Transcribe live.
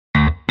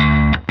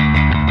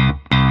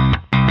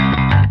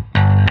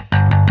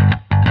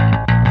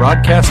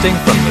broadcasting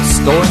from the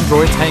Stolen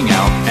Droids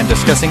Hangout and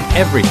discussing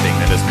everything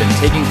that has been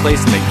taking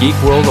place in the geek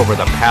world over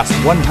the past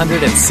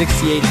 168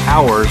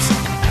 hours.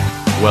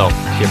 Well,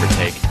 give or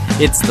take.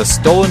 It's the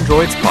Stolen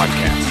Droids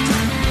Podcast.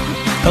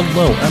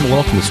 Hello, and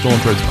welcome to Stolen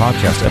Droids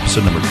Podcast,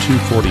 episode number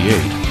 248.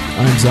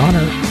 I'm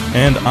Zoner.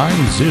 And I'm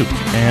Zook,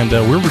 and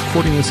we're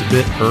recording this a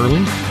bit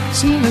early,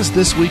 seeing as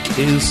this week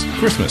is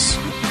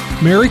Christmas.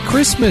 Merry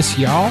Christmas,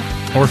 y'all.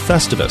 Or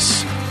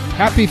Festivus.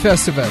 Happy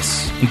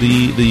Festivus.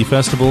 The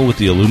festival with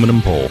the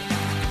aluminum pole.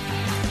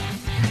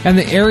 And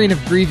the airing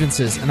of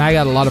grievances, and I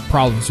got a lot of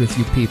problems with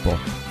you people.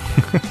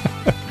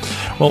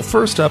 Well,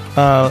 first up,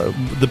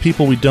 the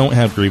people we don't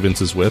have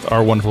grievances with,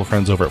 our wonderful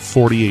friends over at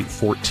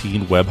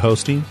 4814 Web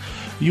Hosting.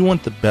 You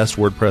want the best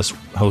WordPress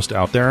host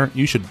out there,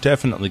 you should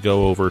definitely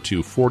go over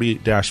to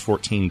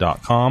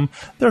 48-14.com.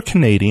 They're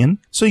Canadian,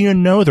 so you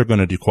know they're going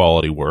to do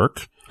quality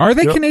work. Are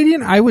they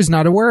Canadian? I was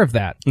not aware of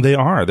that. They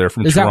are. They're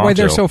from Is Toronto. that why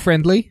they're so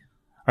friendly?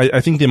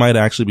 I think they might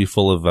actually be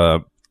full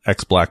of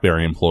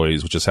ex-BlackBerry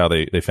employees, which is how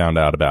they found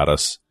out about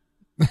us.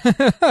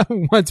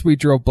 Once we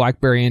drove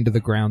BlackBerry into the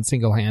ground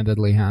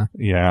single-handedly, huh?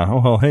 Yeah.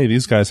 Well, hey,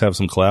 these guys have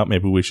some clout.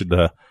 Maybe we should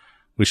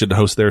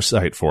host their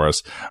site for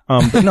us.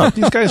 But no,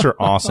 these guys are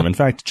awesome. In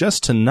fact,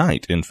 just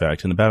tonight, in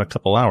about a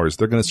couple hours,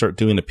 they're going to start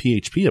doing a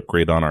PHP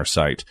upgrade on our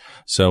site.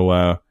 So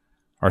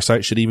our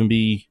site should even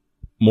be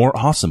more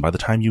awesome by the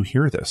time you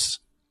hear this.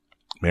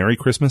 Merry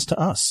Christmas to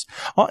us.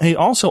 Hey,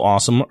 also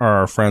awesome are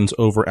our friends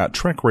over at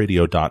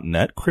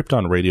TrekRadio.net,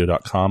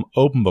 KryptonRadio.com,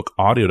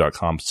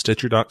 OpenBookAudio.com,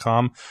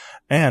 Stitcher.com,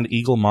 and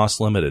Eagle Moss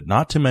Limited.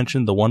 Not to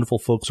mention the wonderful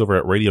folks over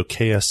at Radio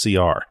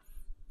KSCR.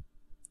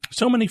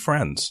 So many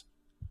friends.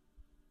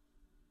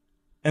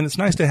 And it's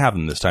nice to have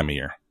them this time of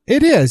year.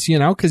 It is,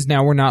 because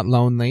now we're not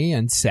lonely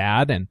and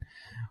sad and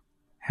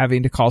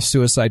having to call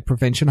suicide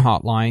prevention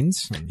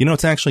hotlines.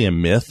 It's actually a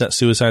myth that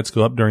suicides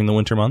go up during the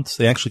winter months.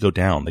 They actually go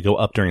down. They go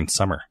up during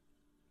summer.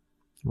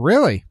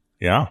 Really?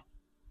 Yeah.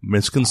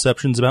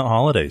 Misconceptions about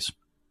holidays.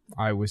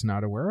 I was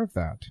not aware of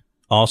that.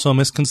 Also a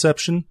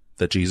misconception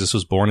that Jesus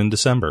was born in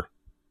December.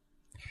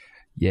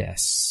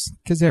 Yes,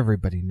 because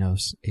everybody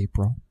knows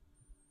April.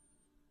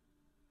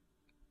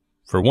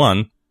 For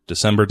one,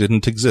 December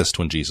didn't exist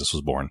when Jesus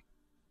was born.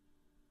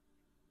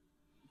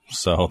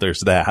 So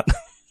there's that.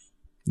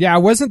 Yeah,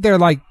 wasn't there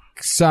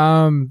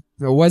something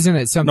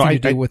to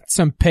do with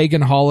some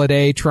pagan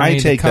holiday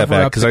trying to cover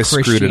up the Christianity? I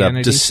take that back because I screwed it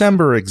up.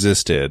 December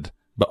existed,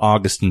 but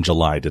August and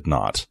July did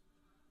not.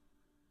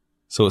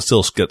 So it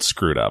still gets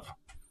screwed up.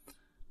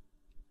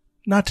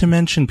 Not to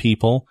mention,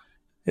 people,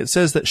 it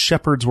says that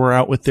shepherds were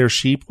out with their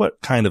sheep.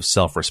 What kind of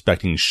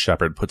self-respecting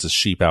shepherd puts his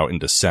sheep out in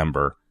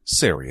December?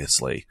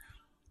 Seriously.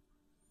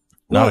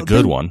 Not a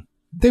good one.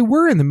 They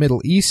were in the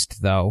Middle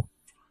East, though.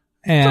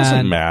 And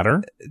doesn't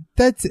matter.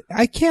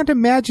 I can't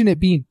imagine it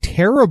being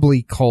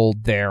terribly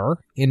cold there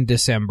in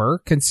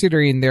December,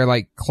 considering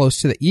they're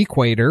close to the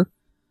equator.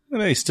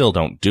 They still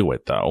don't do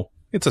it, though.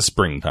 It's a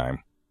springtime.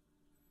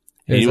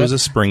 He was a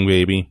spring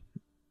baby.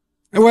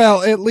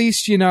 Well, at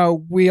least,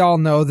 we all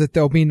know that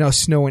there'll be no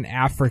snow in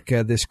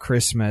Africa this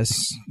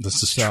Christmas.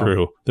 This is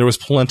true. There was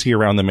plenty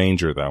around the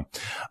manger, though.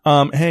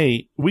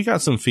 Hey, we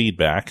got some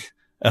feedback,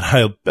 and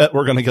I bet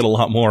we're going to get a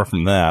lot more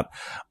from that.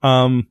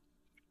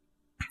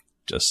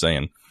 Just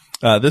saying.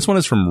 This one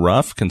is from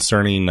Ruff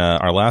concerning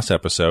our last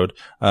episode.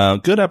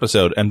 Good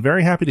episode, and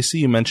very happy to see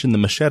you mention the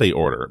machete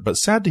order, but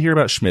sad to hear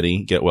about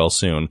Schmitty, get well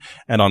soon,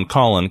 and on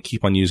Colin,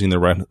 keep on using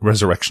the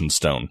resurrection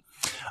stone.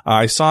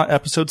 I saw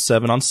episode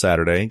 7 on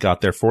Saturday,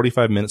 got there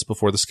 45 minutes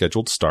before the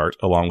scheduled start,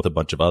 along with a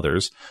bunch of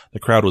others. The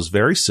crowd was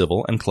very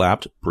civil and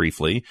clapped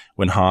briefly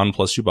when Han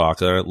plus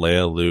Chewbacca,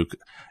 Leia, Luke,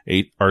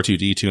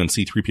 R2-D2, and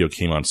C-3PO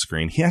came on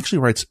screen. He actually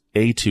writes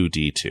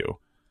A2-D2,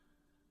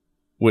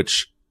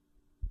 which...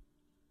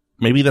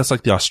 maybe that's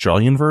the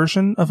Australian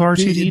version of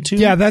R2-D2?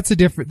 Yeah, that's a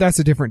different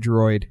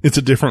droid. It's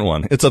a different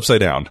one. It's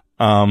upside down.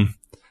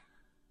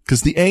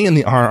 Because the A and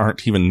the R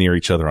aren't even near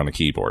each other on the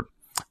keyboard.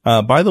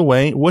 By the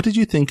way, what did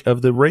you think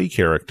of the Rey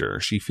character?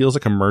 She feels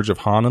like a merge of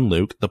Han and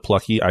Luke, the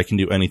plucky I can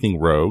do anything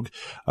rogue,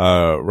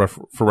 for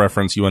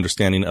reference, you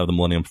understanding of the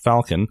Millennium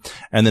Falcon,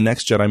 and the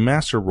Next Jedi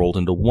Master rolled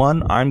into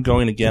one. I'm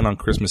going again on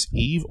Christmas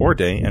Eve or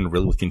day and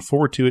really looking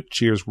forward to it.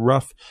 Cheers,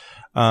 Ruff.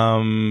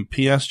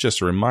 P.S.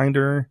 Just a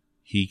reminder,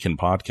 he can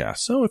podcast.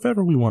 So if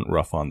ever we want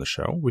Ruff on the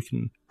show, we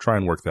can try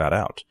and work that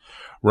out.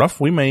 Ruff,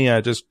 we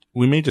may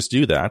just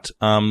do that.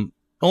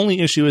 Only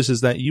issue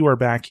is that you are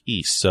back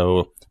east,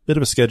 so bit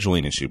of a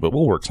scheduling issue, but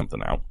we'll work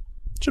something out.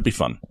 Should be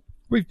fun.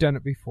 We've done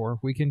it before.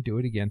 We can do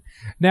it again.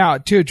 Now,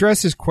 to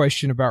address his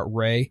question about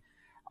Rey,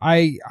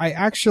 I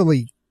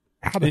actually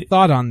had a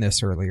thought on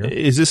this earlier.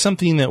 Is this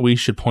something that we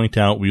should point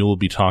out we will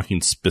be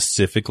talking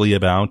specifically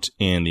about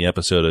in the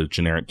episode of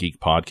Generic Geek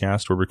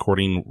Podcast we're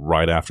recording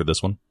right after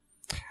this one?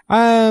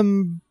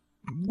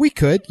 We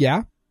could,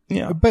 yeah.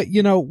 Yeah. But,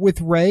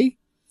 with Rey,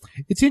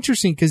 it's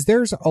interesting because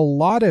there's a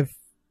lot of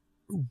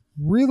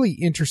really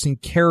interesting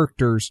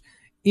characters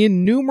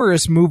in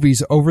numerous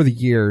movies over the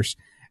years,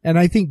 and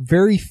I think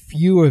very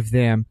few of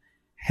them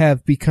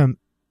have become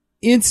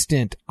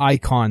instant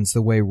icons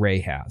the way Rey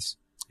has.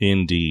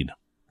 Indeed.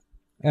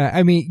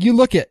 I mean, you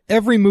look at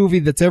every movie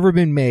that's ever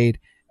been made,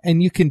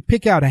 and you can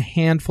pick out a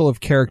handful of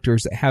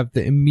characters that have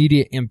the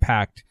immediate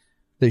impact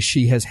that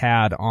she has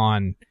had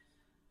on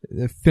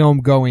the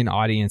film-going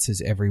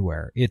audiences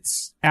everywhere.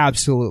 It's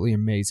absolutely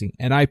amazing,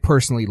 and I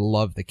personally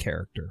love the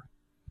character.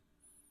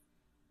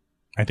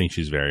 I think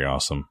she's very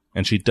awesome.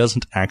 And she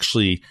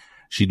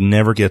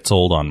never gets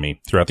old on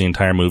me. Throughout the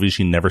entire movie,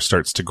 she never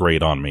starts to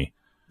grate on me.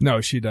 No,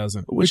 she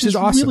doesn't. Which is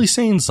awesome. Really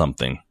saying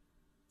something.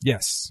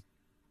 Yes.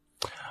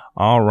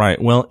 All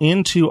right. Well,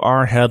 into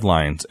our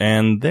headlines,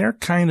 and they're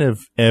kind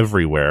of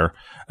everywhere.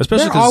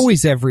 Especially they're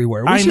always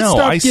everywhere. We should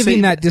stop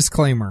giving that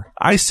disclaimer.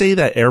 I say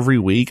that every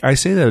week. I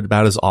say that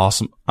about as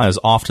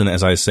often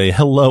as I say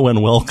hello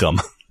and welcome.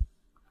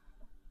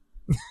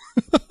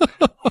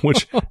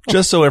 Which,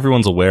 just so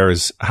everyone's aware,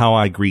 is how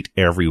I greet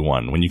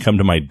everyone. When you come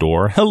to my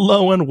door,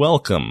 hello and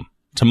welcome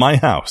to my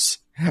house.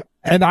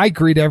 And I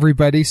greet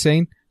everybody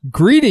saying,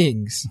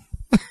 greetings.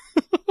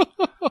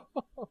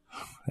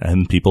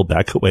 And people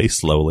back away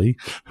slowly.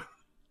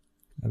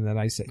 And then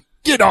I say,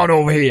 get on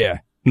over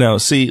here. No,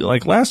 see,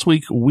 like last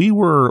week, we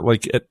were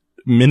like at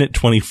minute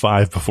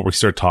 25 before we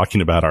started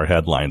talking about our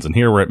headlines. And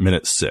here we're at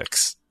minute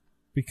 6.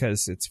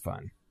 Because it's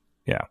fun.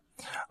 Yeah.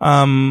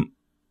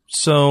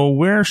 So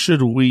where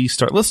should we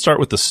start? Let's start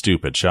with the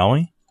stupid, shall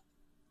we?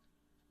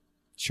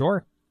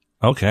 Sure.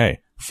 Okay.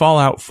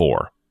 Fallout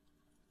 4.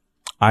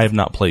 I have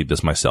not played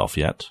this myself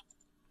yet.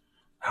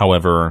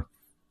 However,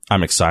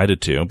 I'm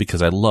excited to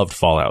because I loved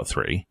Fallout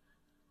 3.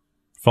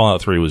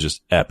 Fallout 3 was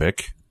just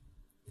epic.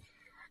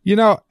 You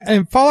know,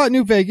 and Fallout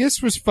New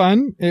Vegas was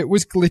fun. It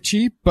was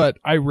glitchy, but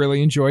I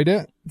really enjoyed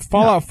it.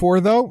 Fallout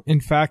 4, though, in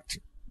fact,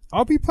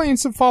 I'll be playing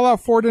some Fallout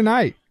 4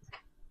 tonight.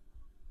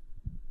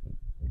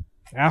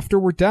 After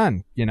we're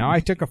done. You know,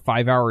 I took a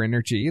 5-hour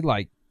energy,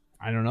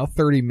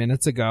 30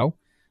 minutes ago.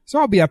 So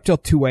I'll be up till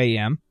 2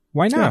 a.m.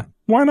 Why not? Yeah,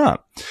 why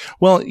not?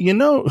 Well, you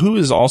know who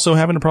is also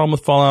having a problem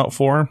with Fallout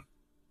 4?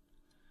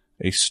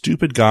 A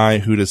stupid guy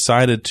who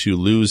decided to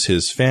lose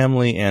his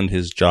family and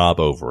his job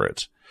over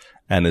it,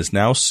 and is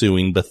now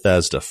suing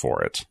Bethesda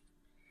for it.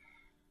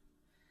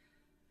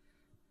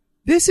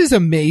 This is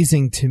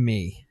amazing to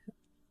me.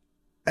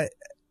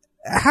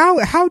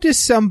 How does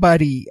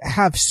somebody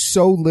have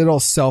so little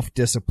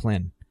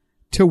self-discipline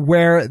to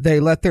where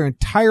they let their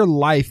entire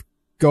life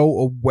go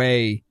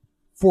away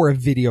for a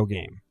video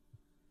game?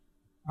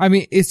 I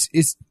mean, is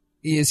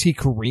he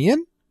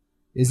Korean?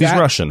 He's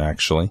Russian,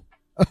 actually.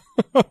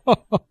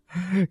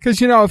 Because,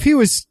 you know, if he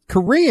was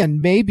Korean,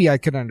 maybe I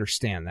could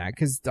understand that.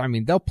 Because, I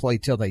mean, they'll play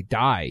till they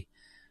die.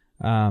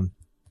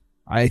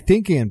 I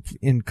think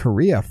in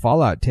Korea,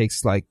 Fallout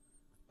takes like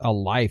a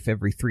life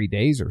every 3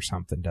 days or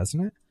something, doesn't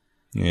it?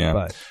 Yeah.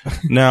 But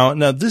now,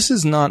 this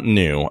is not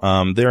new.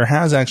 There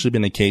has actually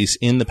been a case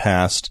in the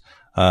past,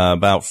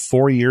 about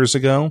 4 years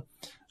ago.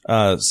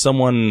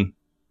 Someone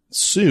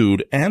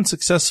sued and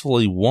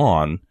successfully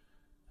won,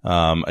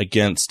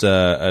 against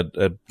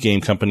a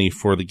game company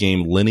for the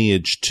game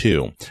Lineage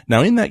 2.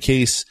 Now, in that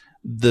case,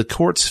 the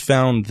courts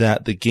found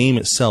that the game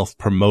itself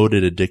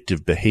promoted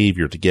addictive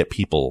behavior to get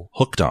people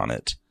hooked on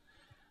it.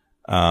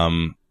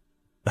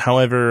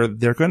 However,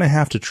 they're going to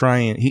have to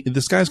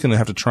this guy's going to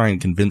have to try and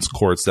convince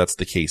courts that's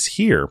the case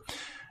here.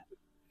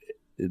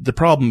 The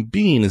problem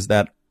being is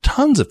that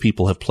tons of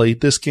people have played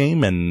this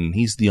game, and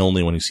he's the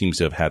only one who seems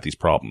to have had these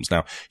problems.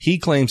 Now, he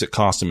claims it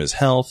cost him his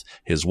health.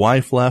 His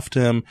wife left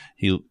him.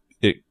 He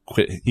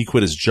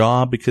quit his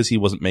job because he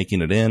wasn't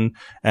making it in,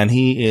 and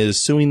he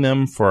is suing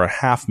them for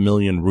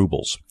 500,000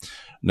 rubles.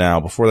 Now,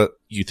 before that,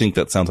 you think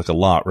that sounds like a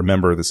lot.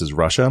 Remember, this is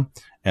Russia,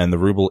 and the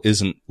ruble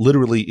isn't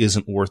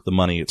worth the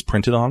money it's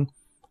printed on.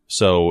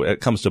 So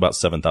it comes to about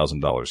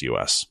 $7,000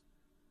 US.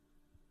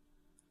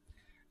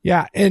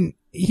 Yeah. And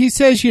he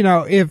says, you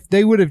know, if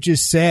they would have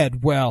just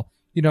said, well,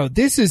 you know,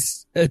 this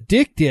is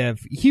addictive,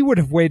 he would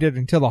have waited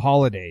until the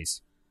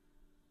holidays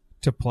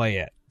to play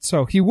it.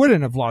 So he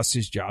wouldn't have lost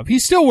his job. He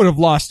still would have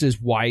lost his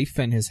wife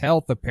and his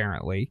health,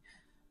 apparently,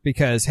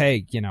 because,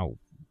 hey, you know,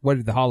 what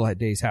did the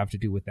holidays have to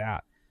do with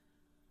that?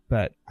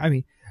 But, I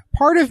mean,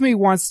 part of me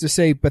wants to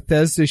say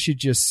Bethesda should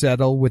just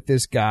settle with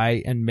this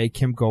guy and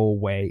make him go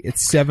away.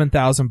 It's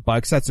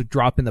 $7,000. That's a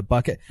drop in the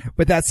bucket.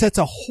 But that sets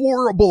a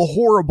horrible,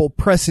 horrible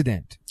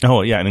precedent.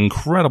 Oh, yeah, an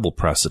incredible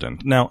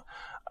precedent. Now,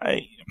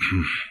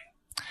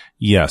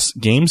 yes,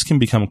 games can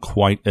become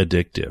quite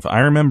addictive. I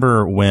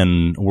remember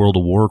when World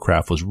of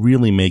Warcraft was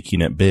really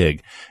making it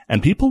big,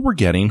 and people were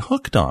getting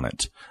hooked on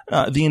it.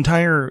 The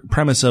entire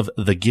premise of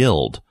The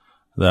Guild,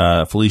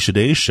 the Felicia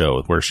Day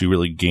show, where she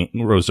really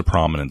rose to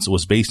prominence,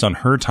 was based on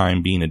her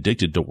time being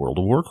addicted to World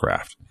of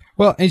Warcraft.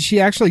 Well, and she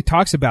actually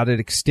talks about it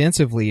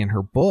extensively in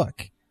her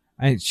book.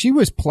 She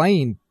was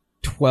playing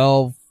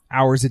 12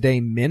 hours a day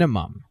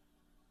minimum,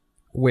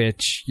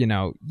 which, you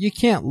know, you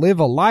can't live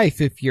a life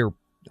if you're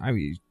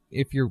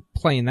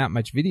playing that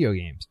much video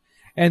games.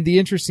 And the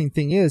interesting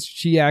thing is,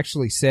 she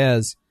actually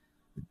says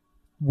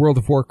World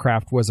of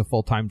Warcraft was a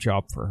full-time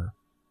job for her.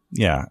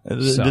 Yeah.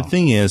 The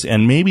thing is,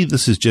 and maybe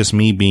this is just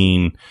me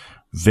being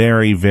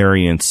very,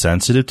 very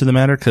insensitive to the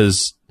matter,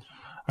 because,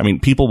 I mean,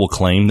 people will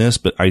claim this,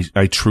 but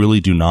I truly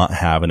do not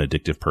have an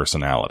addictive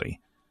personality.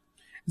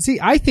 See,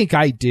 I think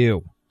I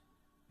do.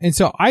 And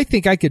so I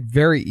think I could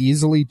very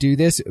easily do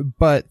this,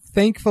 but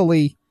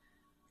thankfully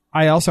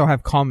I also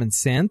have common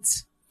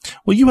sense.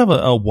 Well, you have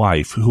a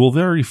wife who will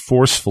very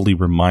forcefully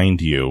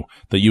remind you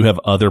that you have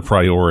other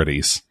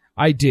priorities.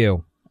 I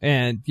do.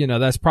 And,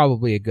 that's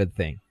probably a good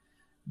thing.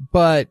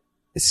 But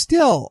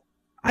still,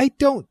 I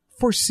don't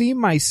foresee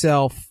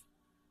myself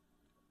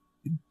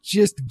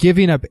just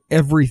giving up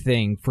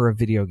everything for a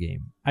video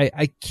game.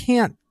 I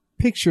can't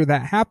picture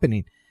that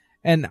happening.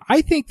 And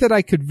I think that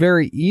I could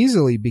very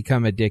easily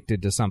become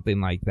addicted to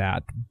something like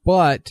that.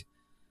 But,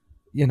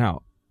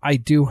 I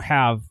do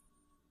have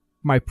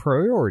my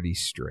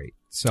priorities straight.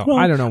 So well,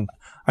 I don't know.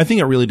 I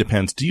think it really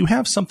depends. Do you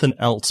have something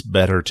else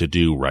better to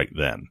do right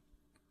then?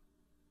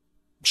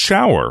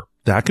 Shower.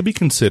 That could be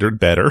considered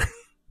better.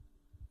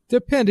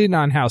 Depending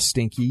on how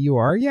stinky you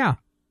are, yeah.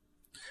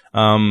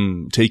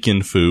 Take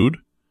in food.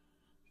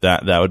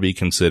 That would be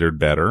considered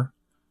better.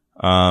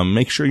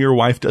 Make sure your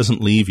wife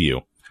doesn't leave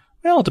you.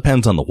 Well, it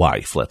depends on the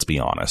wife, let's be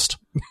honest.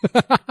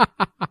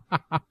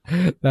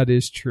 That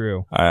is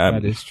true.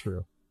 That is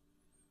true.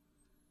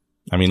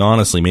 I mean,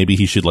 honestly, maybe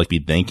he should be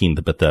thanking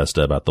the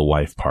Bethesda about the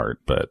wife part,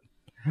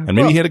 and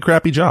maybe he had a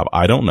crappy job.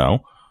 I don't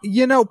know.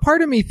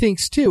 Part of me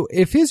thinks too,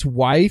 if his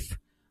wife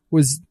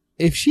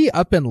if she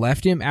up and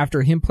left him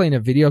after him playing a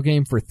video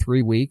game for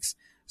 3 weeks,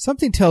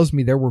 something tells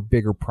me there were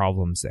bigger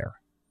problems there.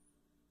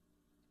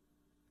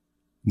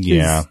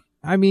 Yeah.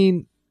 I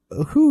mean,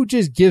 who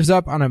just gives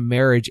up on a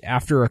marriage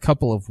after a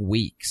couple of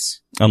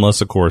weeks?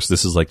 Unless, of course,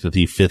 this is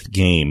the fifth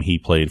game he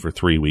played for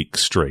 3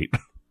 weeks straight.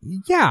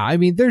 Yeah, I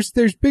mean, there's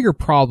bigger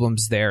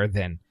problems there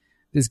than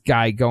this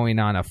guy going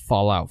on a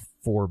Fallout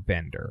 4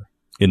 bender.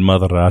 In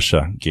Mother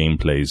Russia, game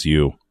plays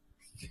you.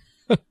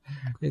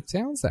 It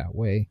sounds that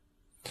way.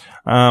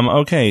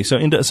 Okay, so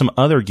into some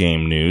other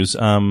game news.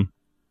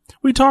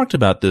 We talked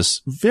about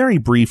this very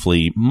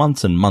briefly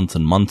months and months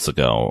and months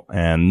ago,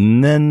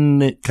 and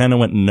then it kind of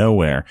went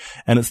nowhere.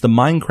 And it's the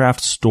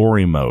Minecraft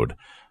story mode.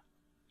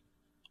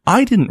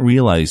 I didn't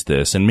realize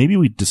this, and maybe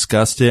we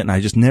discussed it, and I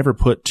just never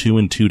put 2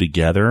 and 2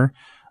 together.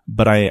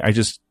 But I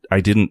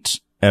didn't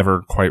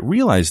ever quite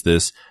realize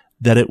this,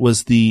 that it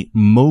was the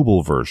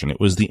mobile version. It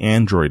was the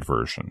Android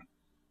version.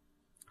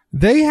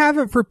 They have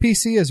it for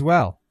PC as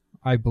well,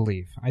 I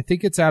believe. I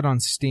think it's out on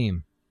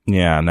Steam.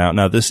 Yeah,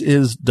 now this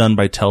is done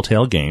by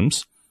Telltale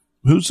Games.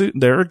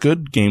 They're a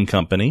good game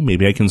company.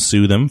 Maybe I can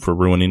sue them for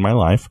ruining my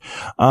life.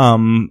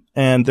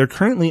 And they're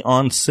currently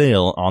on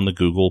sale on the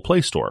Google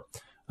Play Store.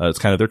 It's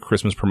kind of their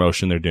Christmas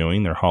promotion they're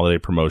doing, their holiday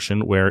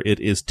promotion, where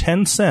it is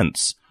 10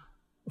 cents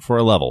for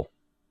a level.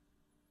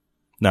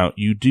 Now,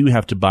 you do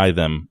have to buy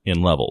them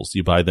in levels.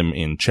 You buy them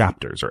in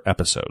chapters or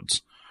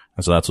episodes.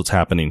 And so that's what's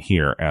happening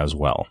here as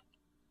well.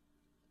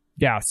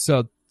 Yeah,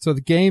 so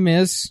the game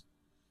is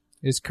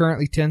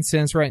currently 10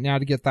 cents right now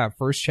to get that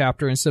first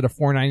chapter instead of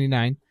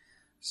 $4.99.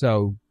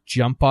 So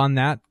jump on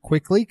that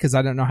quickly because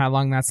I don't know how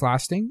long that's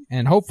lasting.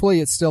 And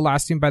hopefully it's still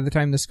lasting by the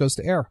time this goes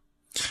to air.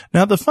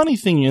 Now, the funny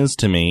thing is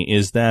to me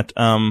is that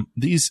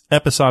these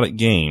episodic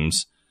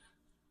games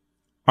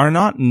are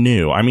not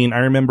new. I mean, I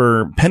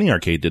remember Penny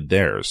Arcade did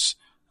theirs.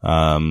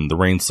 The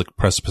Rain Slick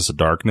Precipice of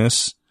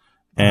Darkness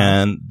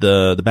and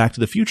the Back to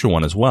the Future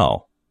one as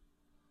well.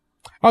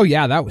 Oh,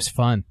 yeah, that was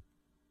fun.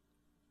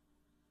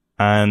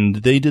 And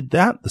they did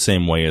that the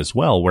same way as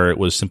well, where it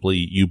was simply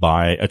you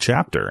buy a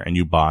chapter and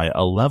you buy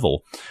a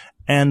level.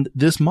 And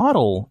this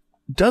model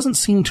doesn't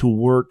seem to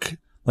work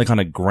on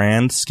a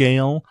grand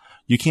scale.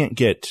 You can't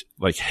get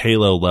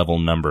Halo level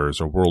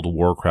numbers or World of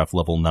Warcraft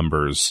level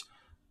numbers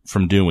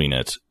from doing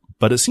it.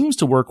 But it seems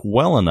to work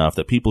well enough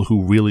that people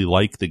who really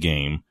like the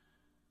game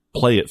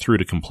play it through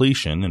to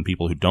completion, and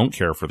people who don't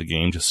care for the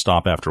game just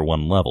stop after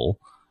one level.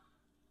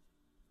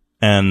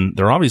 And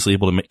they're obviously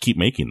able to keep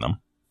making them.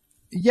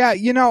 Yeah,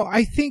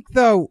 I think,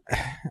 though,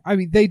 I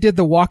mean, they did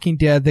The Walking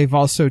Dead. They've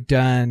also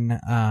done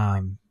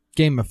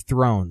Game of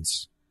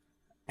Thrones.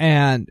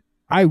 And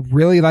I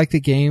really like the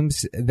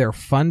games. They're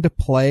fun to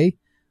play.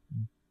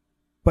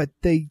 But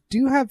they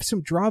do have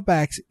some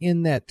drawbacks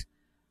in that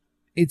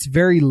it's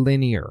very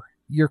linear.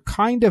 You're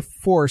kind of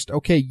forced,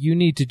 okay, you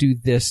need to do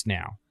this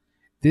now.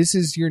 This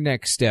is your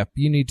next step.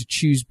 You need to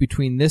choose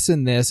between this,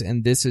 and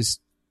this is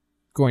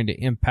going to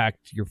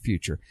impact your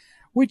future.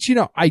 Which,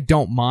 I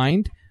don't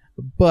mind.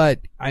 But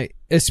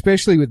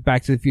especially with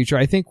Back to the Future,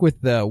 I think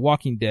with the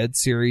Walking Dead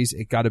series,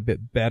 it got a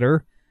bit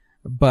better.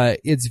 But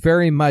it's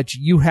very much,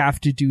 you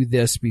have to do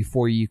this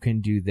before you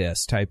can do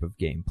this type of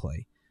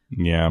gameplay.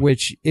 Yeah.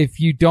 Which, if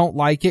you don't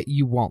like it,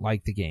 you won't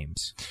like the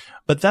games.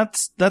 But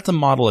that's a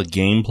model of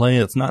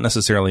gameplay. It's not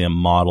necessarily a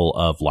model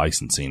of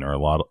licensing or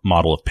a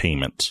model of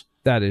payment.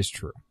 That is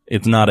true.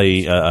 It's not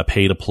a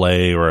pay to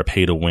play or a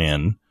pay to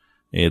win.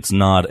 It's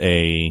not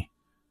a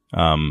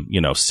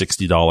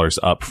 $60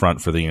 up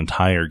front for the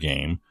entire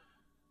game,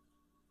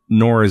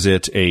 nor is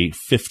it a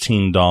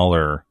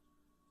 $15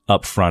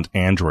 upfront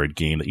Android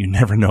game that you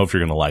never know if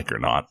you're going to like or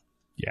not.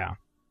 Yeah.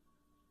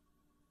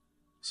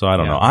 So I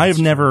don't know. I've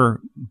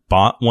never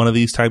bought one of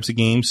these types of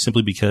games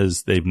simply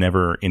because they've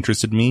never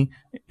interested me.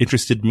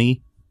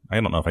 I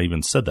don't know if I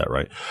even said that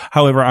right.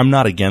 However, I'm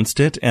not against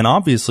it. And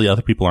obviously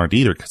other people aren't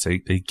either because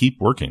they keep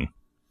working.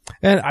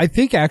 And I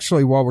think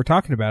actually while we're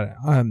talking about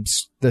it,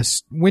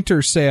 this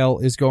winter sale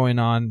is going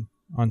on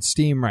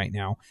Steam right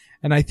now.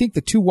 And I think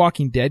the 2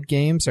 Walking Dead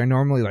games are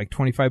normally like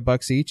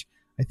 $25 each.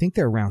 I think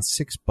they're around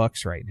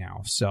 $6 right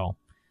now. So,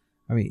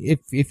 I mean,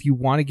 if you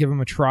want to give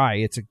them a try,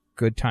 it's a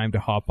good time to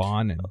hop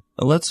on. And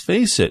let's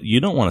face it, you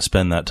don't want to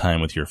spend that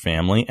time with your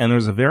family, and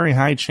there's a very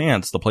high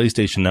chance the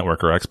PlayStation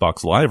Network or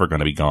Xbox Live are going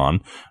to be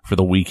gone for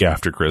the week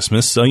after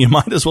Christmas, so you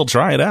might as well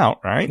try it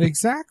out, right?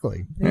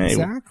 Exactly.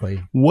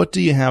 What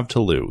do you have to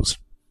lose?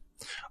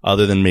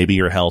 Other than maybe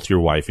your health, your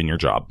wife, and your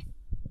job.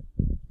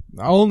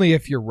 Only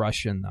if you're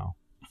Russian, though.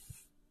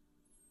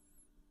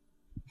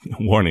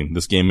 Warning,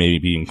 this game may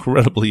be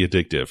incredibly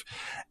addictive.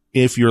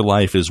 If your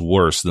life is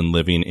worse than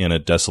living in a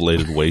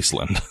desolated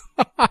wasteland.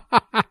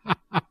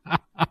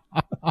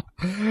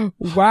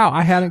 Wow,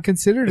 I hadn't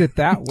considered it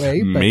that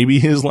way. But maybe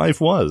his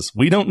life was.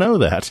 We don't know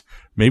that.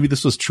 Maybe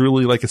this was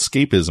truly like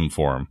escapism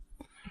for him.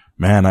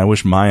 Man, I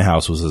wish my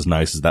house was as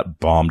nice as that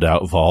bombed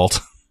out vault.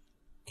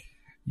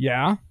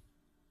 Yeah.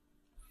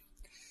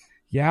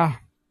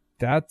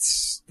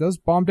 Those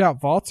bombed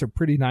out vaults are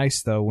pretty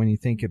nice though when you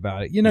think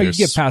about it. You know, you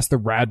get past the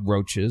rad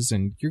roaches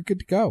and you're good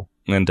to go.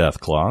 And death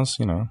claws,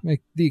 you know.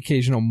 Like the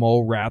occasional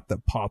mole rat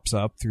that pops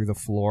up through the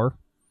floor.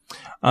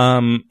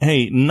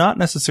 Hey, not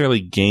necessarily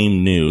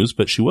game news,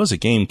 but she was a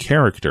game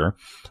character.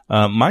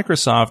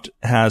 Microsoft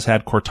has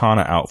had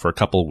Cortana out for a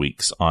couple of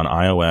weeks on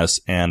iOS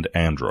and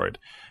Android.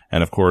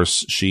 And of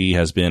course, she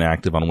has been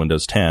active on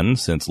Windows 10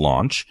 since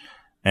launch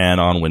and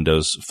on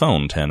Windows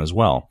Phone 10 as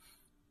well.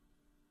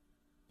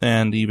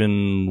 And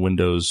even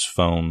Windows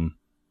Phone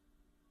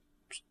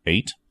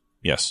 8?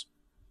 Yes.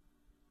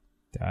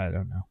 I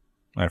don't know.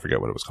 I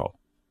forget what it was called.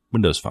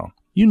 Windows Phone.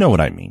 You know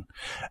what I mean.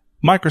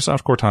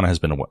 Microsoft Cortana has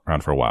been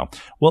around for a while.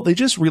 Well, they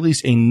just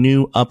released a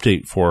new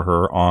update for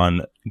her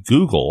on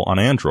Google, on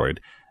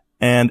Android.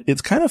 And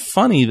it's kind of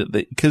funny that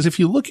because if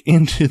you look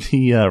into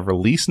the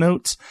release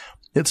notes,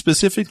 it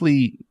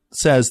specifically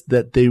says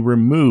that they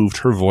removed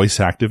her voice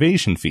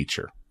activation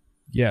feature.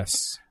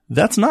 Yes.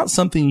 That's not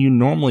something you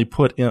normally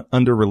put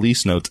under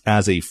release notes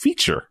as a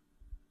feature.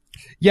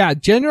 Yeah,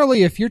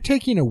 generally, if you're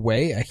taking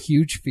away a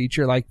huge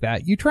feature like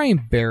that, you try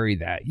and bury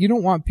that. You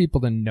don't want people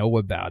to know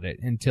about it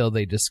until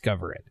they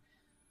discover it.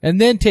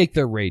 And then take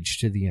their rage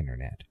to the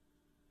internet.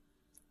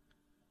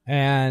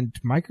 And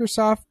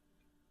Microsoft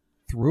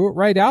threw it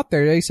right out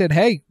there. They said,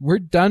 hey, we're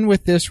done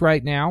with this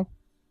right now.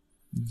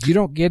 You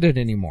don't get it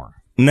anymore.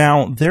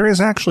 Now, there is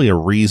actually a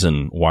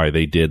reason why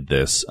they did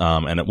this,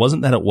 and it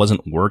wasn't that it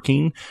wasn't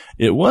working.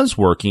 It was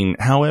working.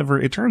 However,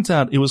 it turns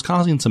out it was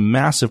causing some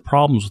massive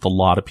problems with a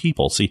lot of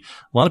people. See,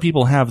 a lot of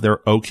people have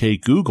their OK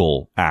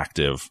Google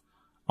active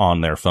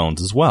on their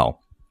phones as well,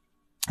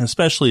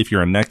 especially if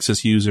you're a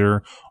Nexus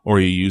user or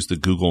you use the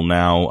Google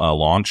Now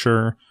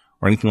launcher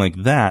or anything like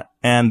that,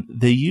 and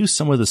they use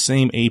some of the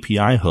same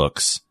API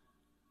hooks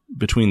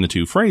between the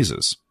two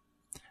phrases.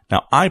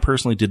 Now, I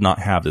personally did not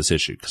have this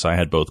issue because I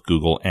had both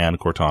Google and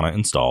Cortana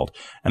installed,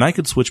 and I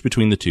could switch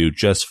between the two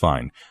just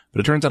fine. But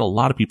it turns out a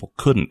lot of people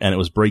couldn't, and it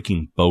was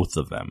breaking both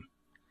of them.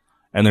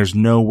 And there's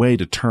no way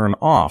to turn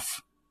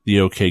off the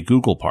OK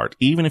Google part.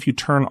 Even if you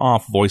turn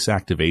off voice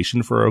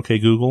activation for OK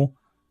Google,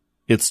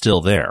 it's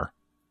still there,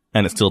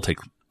 and it still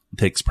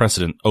takes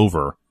precedent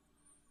over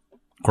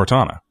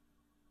Cortana.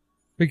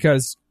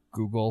 Because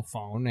Google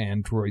phone,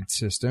 Android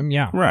system,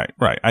 yeah.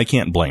 Right. I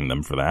can't blame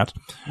them for that.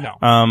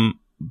 No.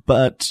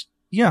 But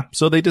yeah,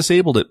 so they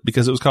disabled it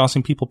because it was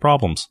causing people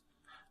problems.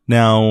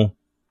 Now,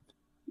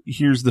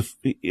 here's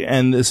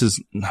and this is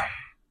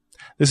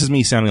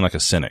me sounding like a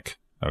cynic,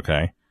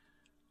 okay?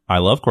 I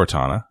love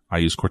Cortana. I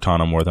use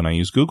Cortana more than I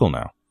use Google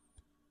now.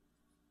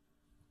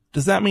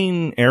 Does that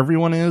mean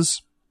everyone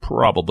is?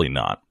 Probably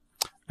not.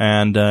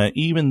 And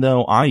even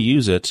though I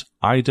use it,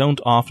 I don't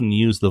often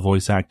use the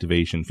voice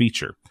activation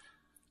feature.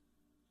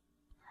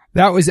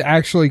 That was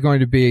actually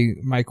going to be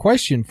my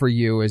question for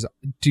you is,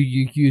 do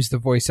you use the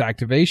voice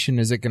activation?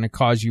 Is it going to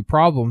cause you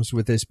problems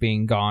with this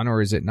being gone,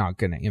 or is it not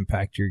going to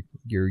impact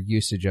your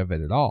usage of it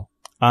at all?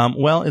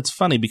 Well, it's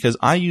funny because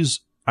I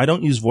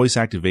don't use voice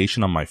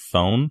activation on my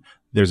phone.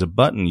 There's a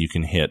button you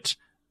can hit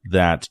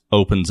that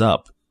opens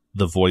up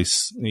the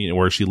voice,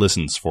 where she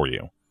listens for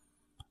you.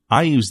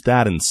 I use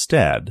that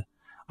instead.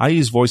 I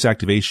use voice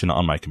activation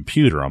on my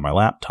computer, on my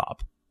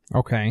laptop.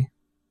 Okay.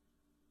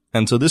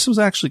 And so this was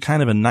actually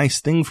kind of a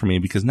nice thing for me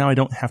because now I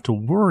don't have to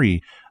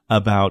worry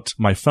about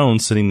my phone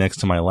sitting next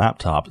to my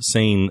laptop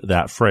saying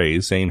that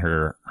phrase, saying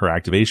her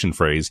activation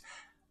phrase,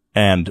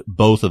 and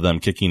both of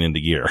them kicking into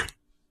gear.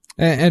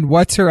 And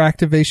what's her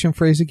activation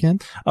phrase again?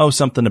 Oh,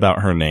 something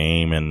about her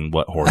name and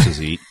what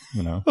horses eat,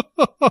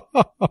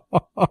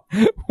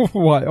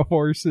 What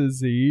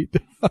horses eat?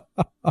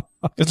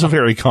 It's a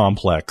very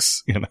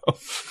complex,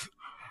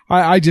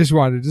 I just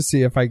wanted to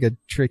see if I could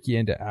trick you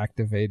into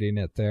activating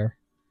it there.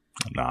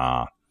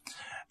 Nah.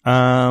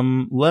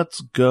 Let's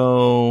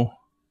go.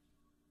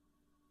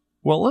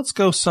 Well, let's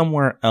go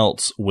somewhere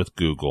else with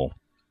Google.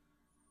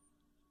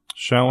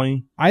 Shall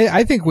we?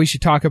 I think we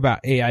should talk about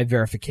AI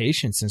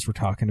verification since we're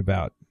talking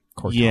about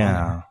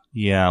Cortana.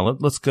 Yeah.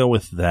 Let's go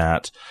with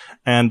that.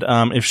 And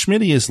if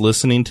Schmitty is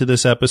listening to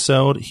this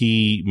episode,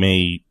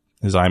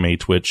 his eye may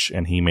twitch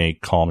and he may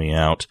call me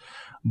out.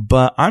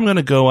 But I'm going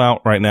to go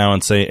out right now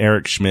and say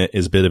Eric Schmidt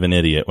is a bit of an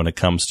idiot when it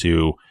comes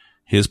to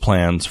his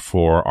plans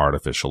for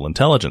artificial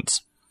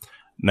intelligence.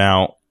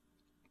 Now,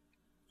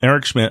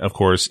 Eric Schmidt, of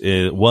course,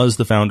 was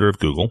the founder of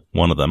Google,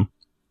 one of them,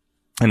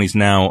 and he's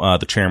now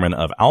the chairman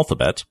of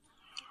Alphabet.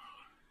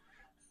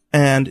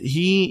 And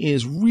he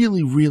is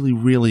really, really,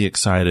 really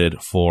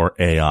excited for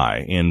AI,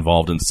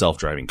 involved in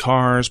self-driving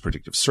cars,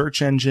 predictive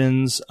search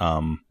engines,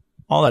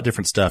 all that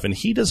different stuff. And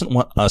he doesn't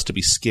want us to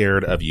be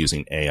scared of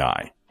using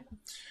AI.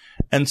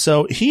 And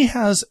so he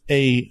has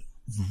a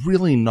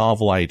really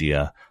novel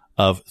idea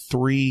of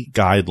 3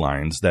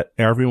 guidelines that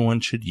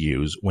everyone should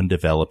use when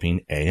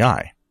developing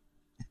AI.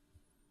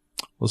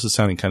 Well, this is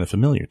sounding kind of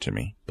familiar to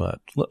me, but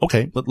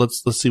okay,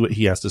 let's see what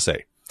he has to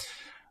say.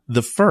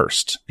 The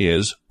first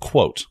is,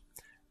 quote,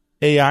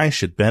 AI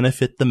should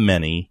benefit the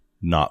many,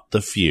 not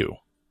the few.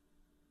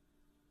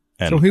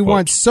 So he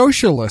wants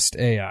socialist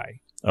AI.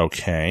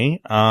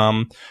 Okay.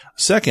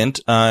 Second,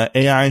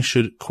 AI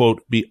should,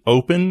 quote, be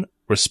open,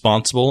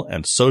 responsible,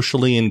 and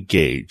socially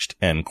engaged,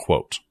 end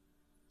quote.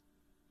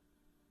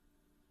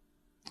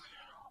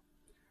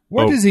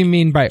 What does he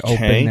mean by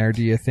open there,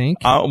 do you think?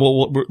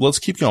 Well, let's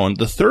keep going.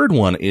 The third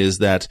one is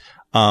that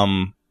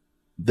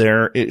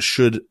it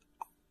should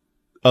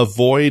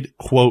avoid,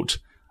 quote,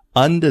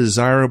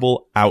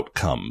 undesirable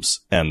outcomes,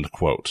 end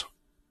quote.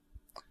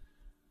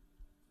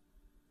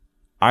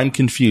 I'm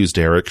confused,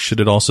 Eric.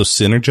 Should it also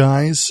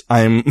synergize?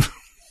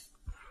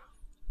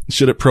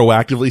 Should it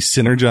proactively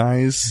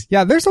synergize?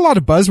 Yeah, there's a lot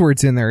of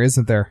buzzwords in there,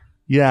 isn't there?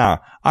 Yeah,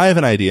 I have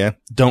an idea.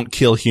 Don't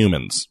kill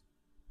humans.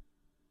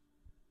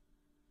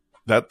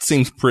 That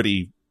seems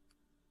pretty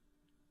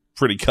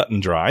cut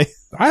and dry.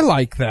 I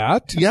like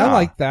that. Yeah. I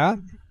like that.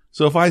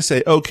 So if I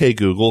say, okay,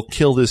 Google,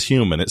 kill this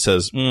human, it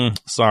says,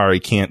 sorry,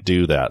 can't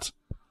do that.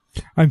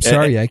 I'm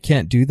sorry, I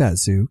can't do that,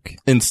 Zook.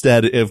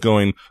 Instead of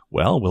going,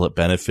 well, will it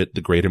benefit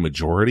the greater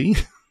majority?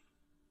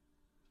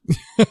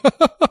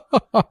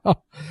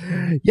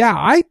 Yeah,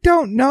 I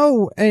don't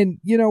know. And,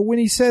 when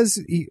he says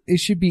it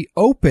should be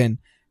open,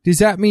 does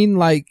that mean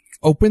like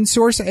open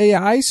source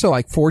AI? So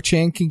like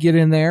 4chan can get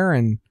in there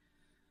and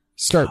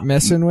start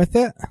messing with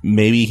it?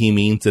 Maybe he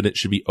means that it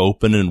should be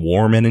open and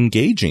warm and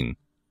engaging,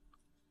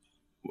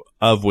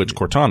 of which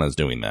Cortana is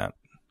doing that.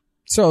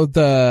 So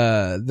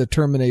the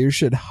Terminator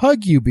should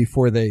hug you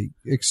before they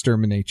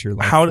exterminate your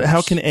life.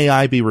 How can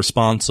AI be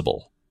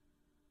responsible?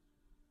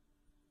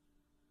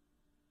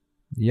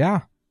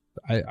 Yeah,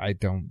 I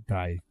don't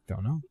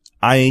know.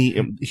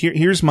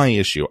 Here's my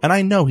issue, and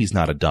I know he's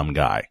not a dumb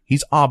guy.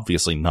 He's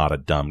obviously not a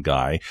dumb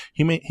guy.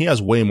 He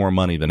has way more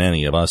money than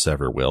any of us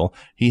ever will.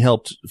 He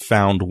helped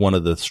found one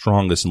of the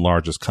strongest and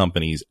largest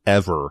companies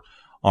ever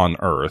on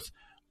Earth.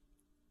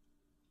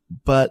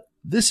 But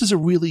this is a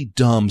really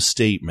dumb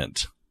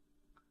statement.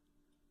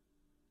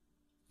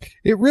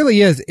 It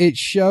really is. It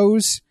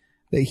shows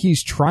that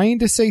he's trying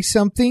to say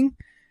something,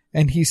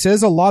 and he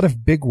says a lot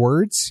of big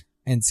words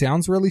and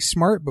sounds really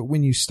smart, but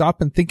when you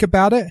stop and think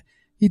about it,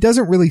 he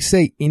doesn't really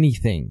say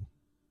anything.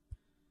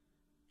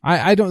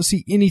 I don't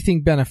see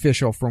anything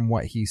beneficial from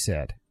what he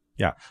said.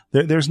 Yeah.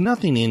 There's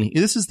nothing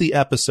this is the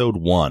episode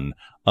 1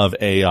 of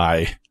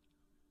AI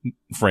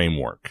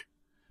framework.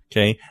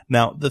 Okay.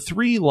 Now, the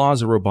 3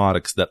 laws of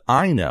robotics that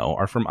I know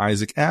are from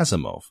Isaac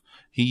Asimov.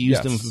 He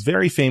used them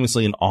very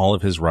famously in all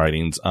of his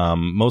writings,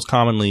 most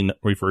commonly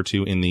referred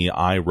to in the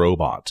I,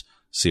 Robot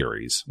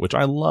series, which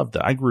I loved.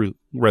 I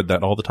read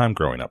that all the time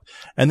growing up.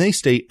 And they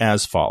state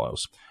as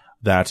follows,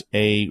 that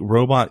a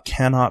robot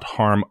cannot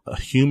harm a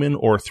human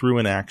or through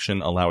an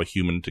action allow a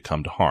human to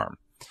come to harm.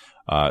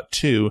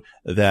 2,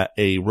 that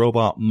a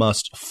robot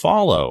must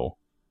follow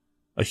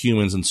a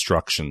human's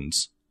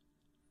instructions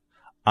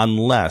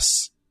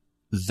unless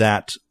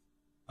that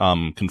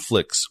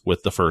conflicts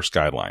with the first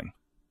guideline.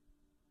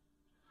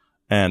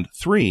 And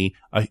 3,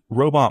 a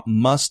robot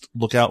must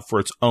look out for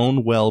its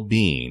own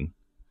well-being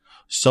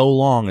so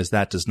long as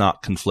that does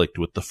not conflict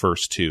with the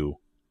first 2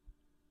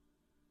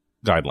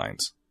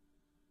 guidelines.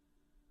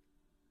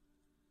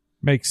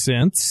 Makes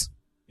sense.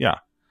 Yeah.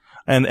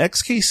 And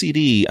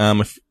XKCD,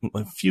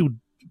 a few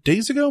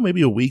days ago,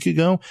 maybe a week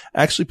ago,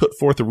 actually put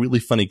forth a really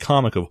funny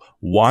comic of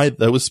why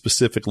those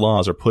specific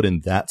laws are put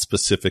in that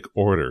specific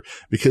order.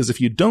 Because if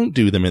you don't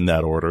do them in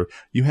that order,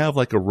 you have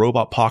like a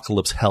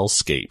robot-apocalypse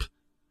hellscape.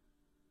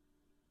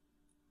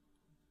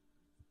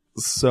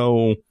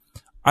 So,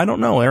 I don't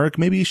know, Eric.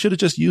 Maybe you should have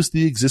just used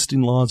the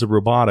existing laws of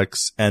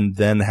robotics and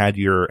then had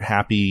your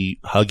happy,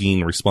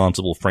 hugging,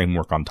 responsible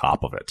framework on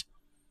top of it.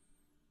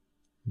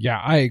 Yeah,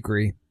 I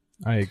agree.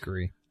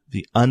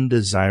 The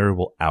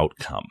undesirable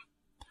outcome.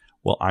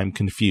 Well, I'm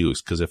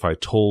confused because if I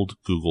told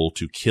Google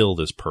to kill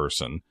this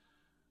person,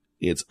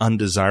 it's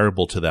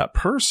undesirable to that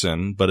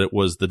person, but it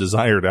was the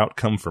desired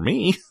outcome for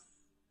me.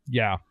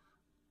 Yeah.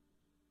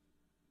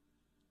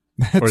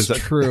 That's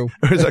true.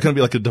 Or is that going to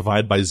be like a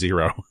divide by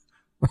zero?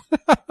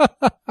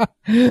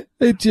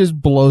 It just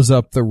blows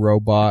up the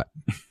robot.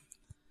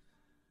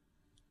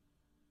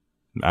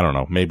 I don't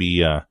know.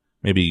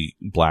 Maybe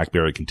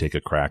BlackBerry can take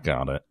a crack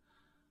on it.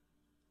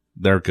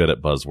 They're good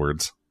at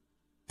buzzwords.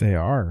 They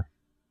are.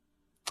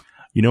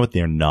 You know what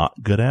they're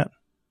not good at?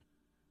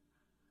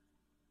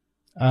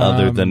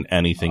 Other than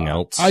anything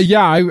else?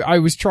 Yeah, I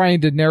was trying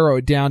to narrow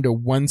it down to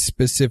one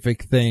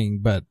specific thing,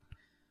 but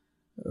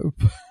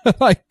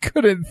I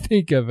couldn't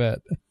think of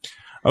it.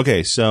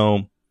 Okay,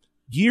 so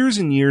years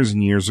and years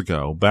and years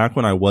ago, back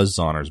when I was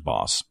Zonner's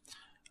boss,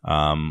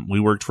 we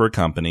worked for a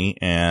company,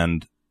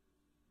 and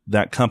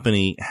that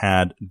company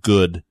had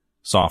good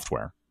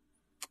software.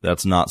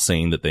 That's not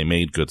saying that they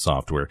made good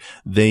software.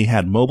 They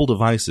had mobile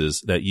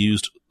devices that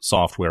used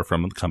software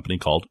from a company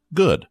called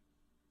Good,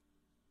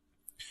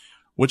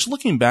 which,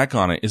 looking back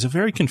on it, is a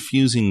very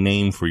confusing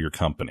name for your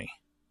company.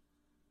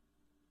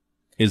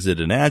 Is it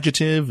an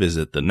adjective? Is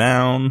it the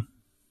noun?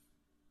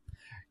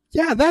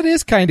 Yeah, that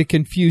is kind of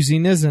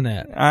confusing, isn't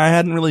it? I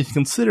hadn't really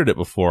considered it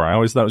before. I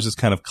always thought it was just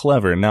kind of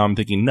clever. And now I'm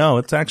thinking, no,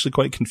 it's actually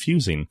quite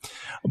confusing.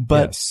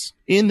 But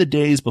in the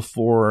days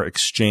before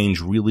Exchange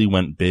really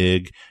went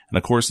big, and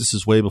of course this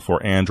is way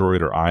before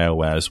Android or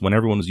iOS, when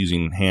everyone was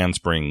using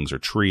Handsprings or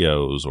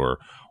Trios or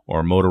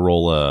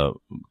Motorola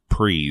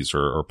Pre's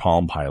or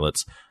Palm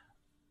Pilots,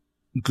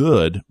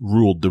 Good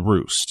ruled the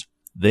roost.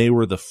 They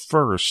were the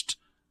first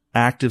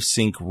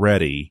ActiveSync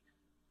ready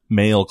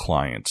mail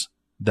client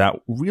that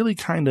really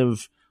kind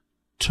of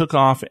took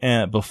off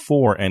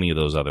before any of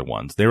those other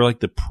ones. They were like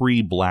the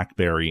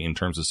pre-BlackBerry in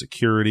terms of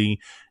security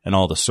and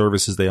all the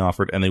services they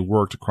offered, and they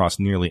worked across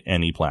nearly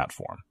any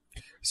platform.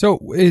 So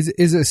is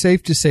it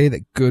safe to say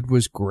that Good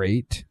was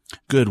great?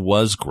 Good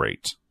was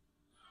great.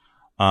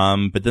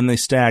 But then they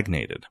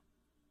stagnated,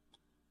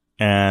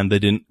 and they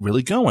didn't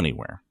really go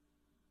anywhere.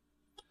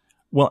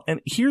 Well, and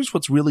here's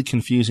what's really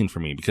confusing for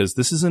me, because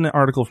this is an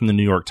article from the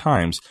New York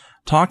Times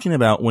talking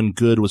about when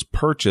Good was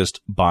purchased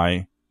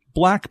by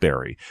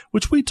BlackBerry,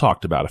 which we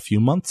talked about a few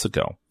months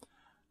ago.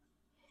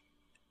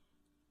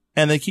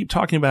 And they keep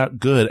talking about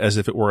Good as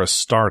if it were a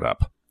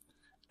startup.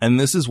 And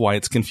this is why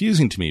it's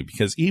confusing to me,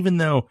 because even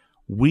though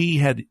we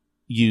had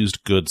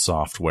used Good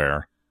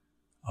software,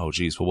 what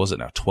was it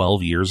now,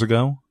 12 years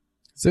ago?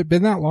 Has it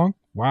been that long?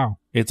 Wow.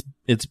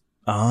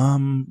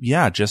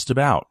 Yeah, just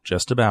about.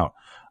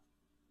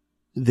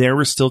 They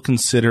were still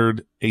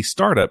considered a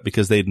startup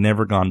because they'd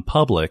never gone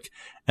public,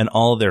 and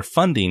all of their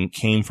funding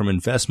came from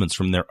investments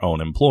from their own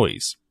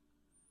employees.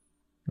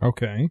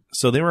 Okay.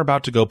 So they were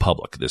about to go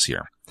public this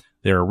year.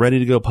 They were ready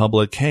to go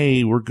public.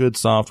 Hey, we're Good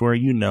software.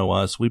 You know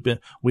us.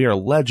 We are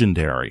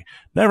legendary.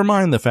 Never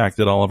mind the fact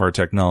that all of our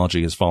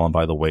technology has fallen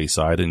by the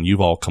wayside and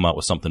you've all come out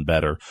with something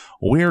better.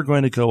 We are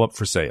going to go up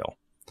for sale.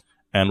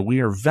 And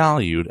we are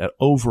valued at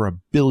over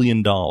 $1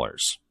 billion.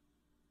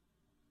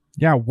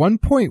 Yeah,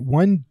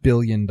 $1.1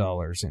 billion,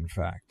 in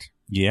fact.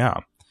 Yeah.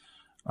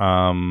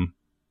 And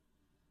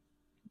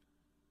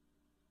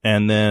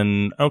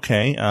then,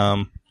 okay.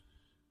 And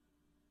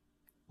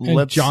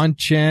John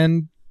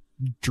Chen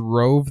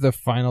drove the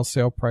final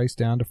sale price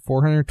down to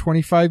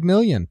 $425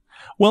 million.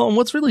 Well, and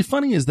what's really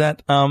funny is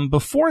that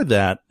before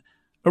that,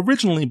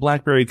 originally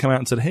BlackBerry had come out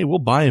and said, hey, we'll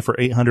buy it for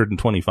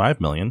 $825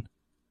 million.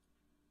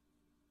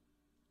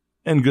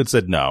 And Good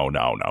said, no,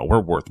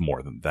 we're worth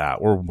more than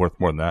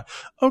that.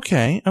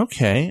 Okay.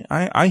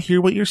 I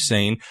hear what you're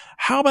saying.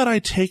 How about I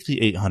take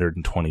the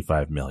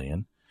 $825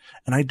 million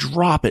and I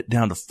drop it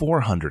down to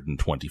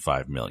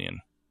 $425 million?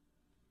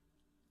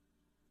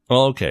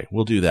 Well, okay,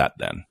 we'll do that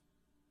then.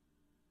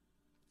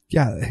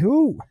 Yeah,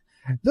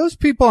 those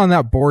people on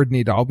that board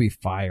need to all be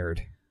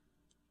fired.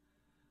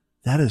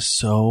 That is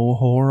so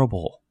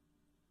horrible.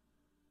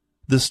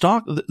 The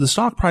stock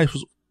price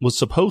was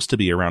supposed to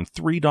be around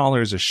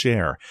 $3 a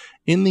share.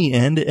 In the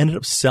end, it ended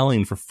up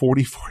selling for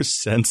 44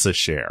 cents a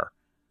share.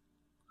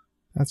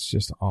 That's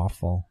just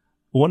awful.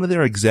 One of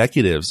their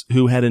executives,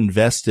 who had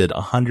invested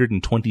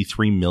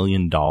 $123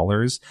 million,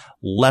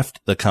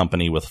 left the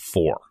company with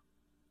 $4.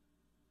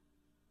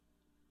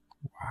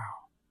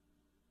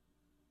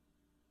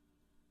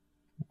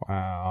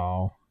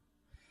 Wow.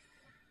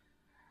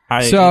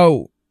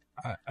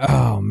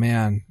 Oh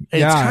man.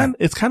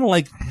 It's kind of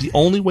like the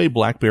only way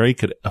BlackBerry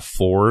could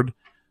afford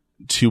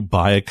to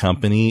buy a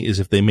company is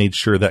if they made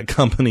sure that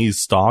company's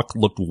stock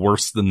looked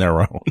worse than their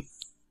own.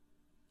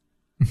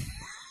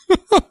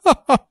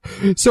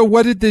 So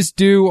what did this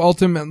do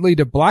ultimately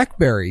to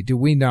BlackBerry? Do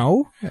we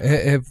know?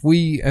 Have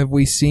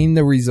we seen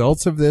the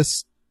results of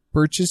this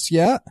purchase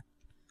yet?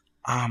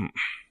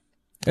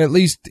 At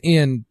least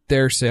in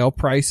their sale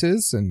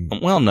prices and...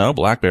 Well, no,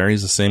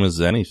 BlackBerry's the same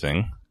as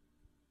anything.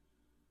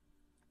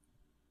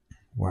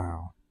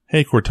 Wow.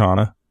 Hey,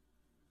 Cortana.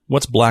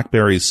 What's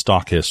BlackBerry's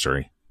stock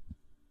history?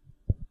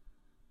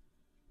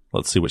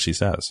 Let's see what she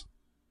says.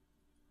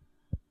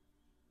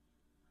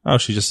 Oh,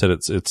 she just said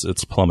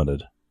it's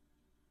plummeted.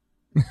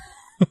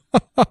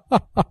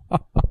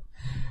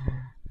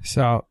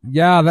 So,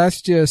 yeah,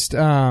 that's just,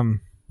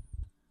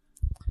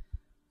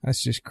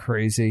 That's just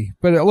crazy.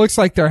 But it looks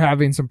like they're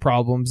having some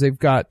problems. They've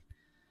got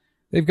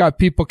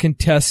people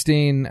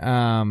contesting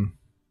payout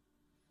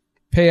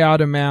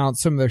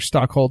amounts. Some of their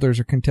stockholders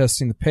are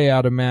contesting the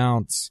payout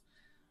amounts.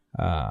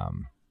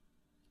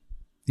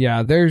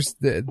 Yeah, there's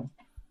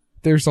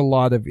a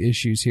lot of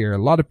issues here.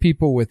 A lot of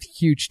people with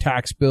huge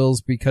tax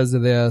bills because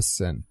of this,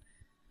 and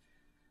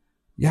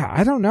yeah,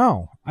 I don't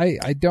know.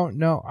 I don't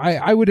know.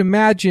 I would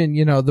imagine,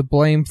 the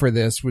blame for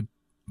this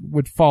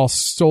would fall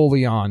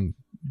solely on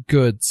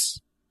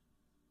Good's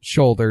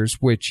shoulders,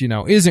 which,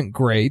 isn't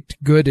great.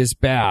 Good is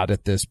bad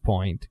at this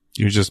point.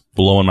 You're just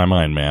blowing my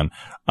mind, man.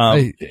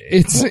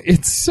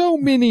 It's so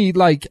many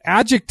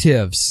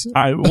adjectives.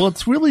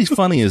 What's really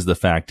funny is the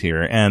fact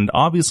here, and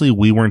obviously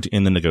we weren't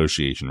in the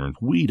negotiation room.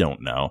 We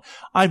don't know.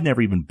 I've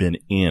never even been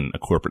in a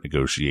corporate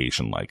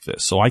negotiation like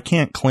this, so I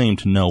can't claim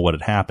to know what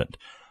had happened.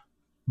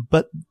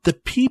 But the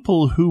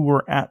people who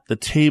were at the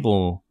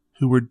table,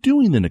 who were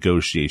doing the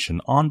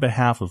negotiation on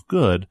behalf of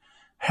Good,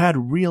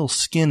 had real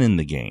skin in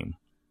the game.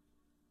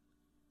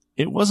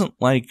 It wasn't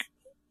like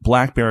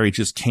BlackBerry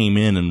just came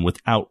in and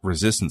without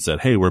resistance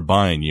said, hey, we're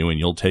buying you and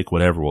you'll take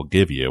whatever we'll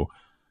give you.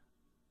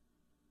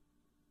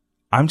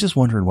 I'm just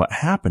wondering what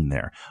happened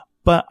there.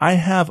 But I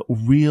have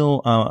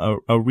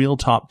a real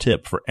top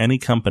tip for any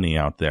company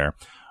out there.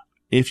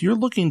 If you're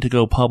looking to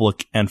go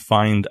public and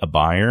find a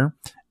buyer,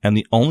 and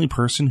the only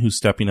person who's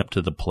stepping up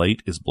to the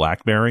plate is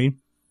BlackBerry,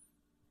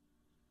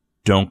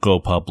 don't go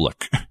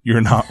public.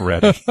 You're not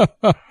ready.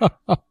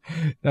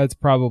 That's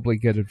probably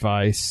good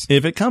advice.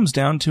 If it comes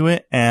down to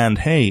it, and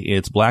hey,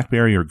 it's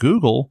BlackBerry or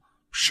Google,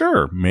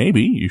 sure,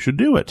 maybe you should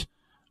do it.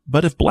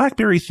 But if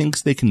BlackBerry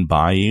thinks they can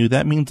buy you,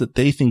 that means that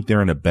they think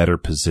they're in a better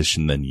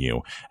position than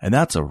you. And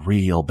that's a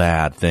real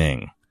bad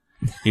thing.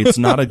 It's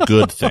not a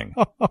good thing.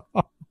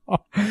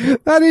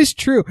 That is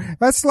true.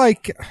 That's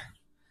like...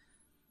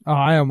 Oh,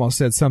 I almost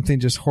said something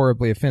just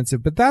horribly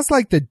offensive, but that's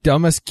like the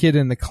dumbest kid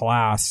in the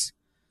class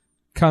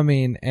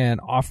coming and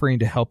offering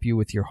to help you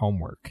with your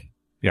homework.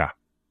 Yeah.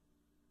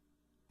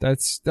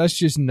 That's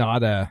just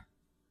not a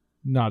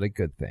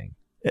good thing.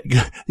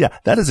 Yeah,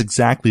 that is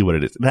exactly what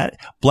it is. That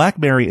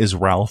BlackBerry is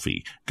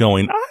Ralphie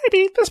going, I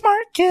beat the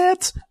smart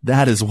kids.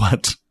 That is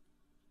what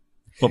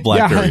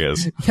BlackBerry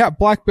is. Yeah,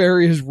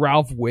 BlackBerry is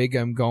Ralph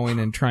Wiggum going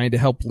and trying to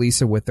help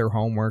Lisa with their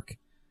homework.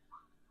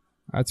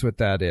 That's what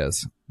that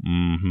is.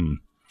 Mm-hmm.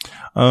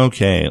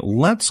 Okay,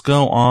 let's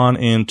go on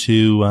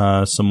into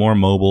some more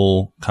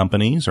mobile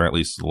companies, or at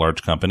least a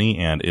large company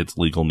and its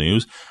legal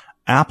news.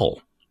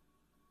 Apple.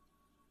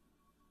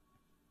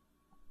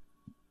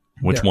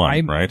 Which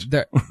one, right?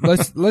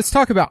 Let's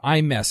talk about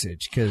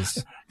iMessage,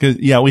 because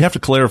yeah, we have to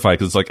clarify,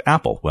 because it's like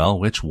Apple. Well,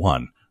 which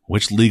one?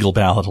 Which legal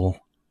battle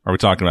are we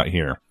talking about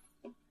here?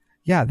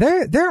 Yeah,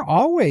 they're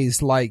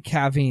always like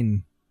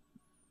having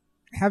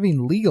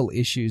legal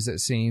issues, it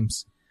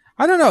seems.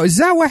 I don't know. Is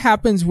that what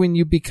happens when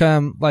you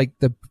become like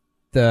the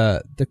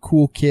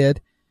cool kid?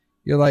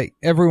 You're like,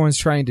 everyone's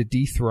trying to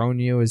dethrone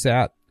you. Is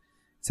that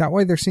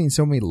why they're seeing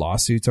so many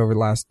lawsuits over the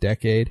last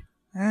decade?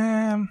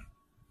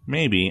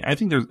 Maybe. I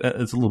think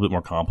it's a little bit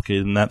more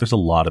complicated than that. There's a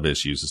lot of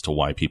issues as to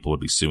why people would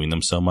be suing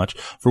them so much.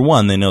 For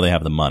one, they know they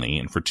have the money.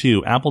 And for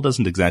two, Apple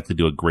doesn't exactly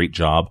do a great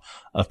job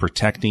of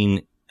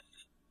protecting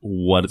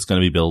what it's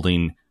going to be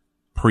building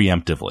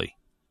preemptively.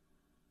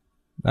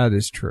 That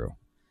is true.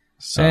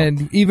 So,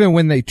 and even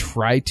when they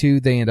try to,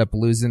 they end up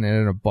losing it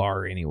in a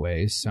bar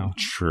anyways. So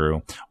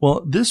true.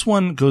 Well, this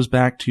one goes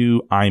back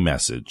to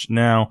iMessage.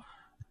 Now,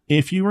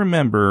 if you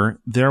remember,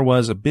 there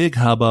was a big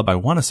hubbub, I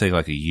want to say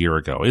like a year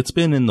ago. It's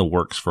been in the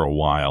works for a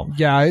while.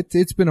 Yeah,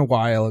 it's been a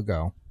while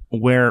ago.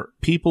 Where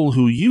people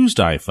who used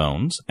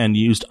iPhones and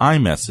used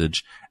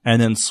iMessage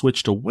and then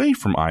switched away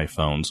from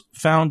iPhones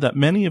found that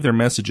many of their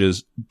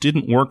messages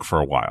didn't work for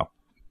a while.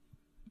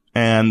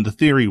 And the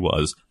theory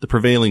was, the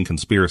prevailing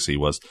conspiracy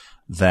was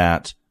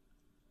that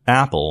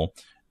Apple,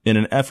 in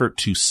an effort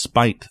to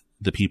spite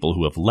the people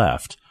who have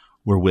left,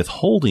 were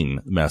withholding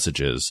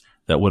messages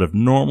that would have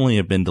normally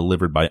have been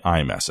delivered by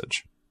iMessage.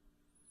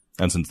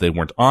 And since they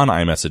weren't on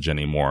iMessage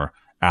anymore,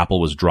 Apple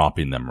was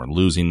dropping them or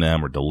losing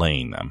them or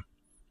delaying them.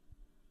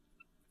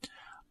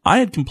 I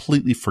had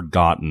completely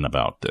forgotten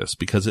about this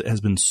because it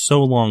has been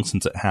so long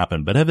since it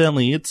happened, but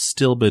evidently it's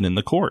still been in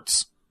the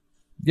courts.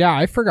 Yeah,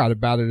 I forgot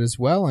about it as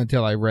well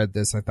until I read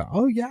this. I thought,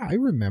 oh yeah, I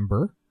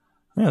remember.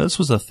 Yeah, this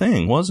was a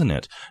thing, wasn't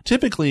it?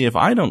 Typically, if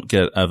I don't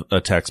get a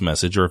text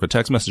message, or if a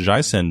text message I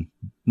send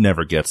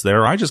never gets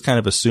there, I just kind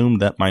of assume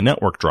that my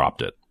network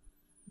dropped it.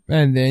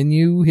 And then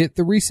you hit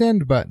the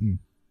resend button.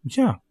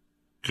 Yeah,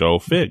 go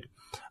fig.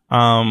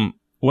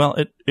 Well,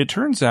 it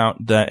turns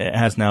out that it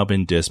has now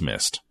been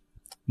dismissed.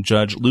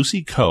 Judge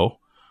Lucy Koh,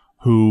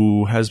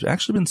 who has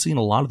actually been seeing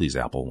a lot of these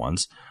Apple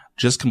ones,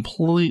 just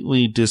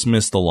completely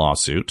dismissed the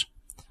lawsuit.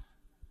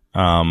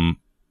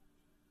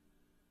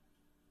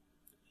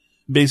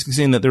 Basically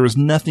saying that there was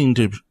nothing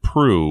to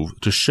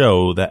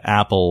show that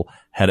Apple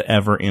had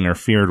ever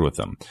interfered with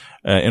them.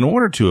 In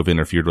order to have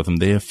interfered with them,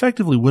 they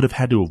effectively would have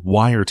had to have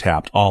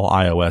wiretapped all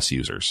iOS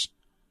users.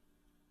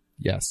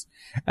 Yes.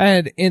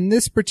 And in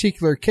this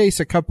particular case,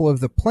 a couple of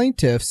the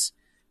plaintiffs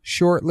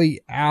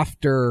shortly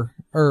after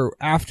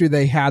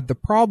they had the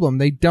problem,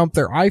 they dumped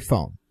their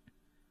iPhone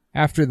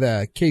after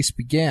the case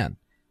began.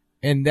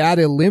 And that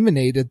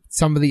eliminated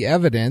some of the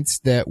evidence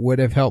that would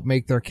have helped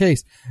make their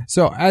case.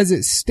 So as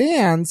it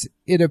stands,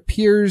 it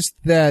appears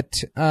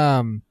that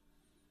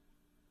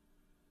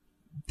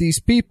these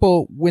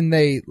people, when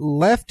they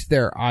left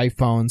their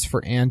iPhones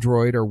for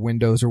Android or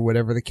Windows or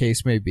whatever the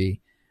case may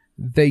be,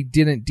 they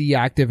didn't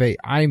deactivate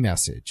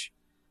iMessage.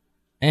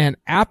 And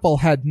Apple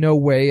had no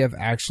way of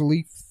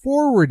actually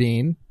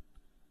forwarding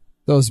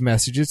those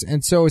messages.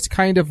 And so it's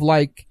kind of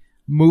like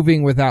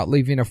moving without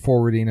leaving a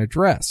forwarding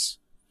address.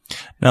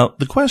 Now,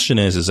 the question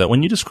is that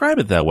when you describe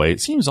it that way, it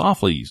seems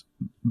awfully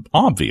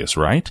obvious,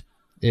 right?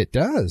 It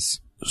does.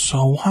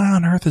 So why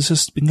on earth has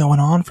this been going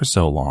on for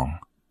so long?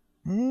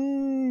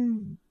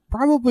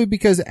 Probably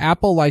because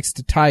Apple likes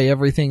to tie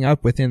everything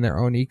up within their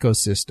own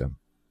ecosystem.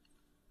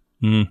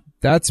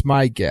 That's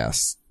my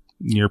guess.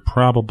 You're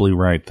probably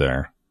right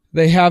there.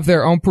 They have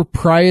their own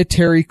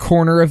proprietary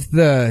corner of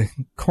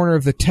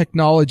the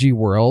technology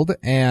world,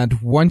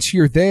 and once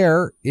you're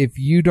there, if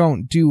you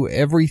don't do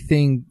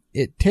everything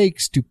it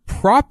takes to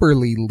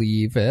properly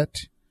leave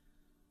it,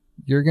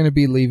 you're going to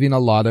be leaving a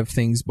lot of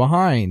things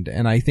behind.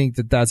 And I think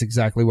that that's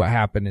exactly what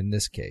happened in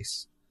this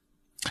case.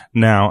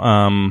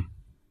 Now,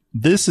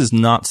 this is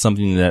not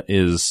something that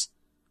is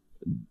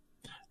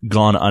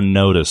gone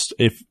unnoticed.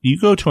 If you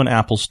go to an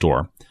Apple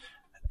store,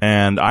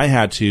 and I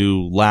had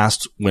to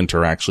last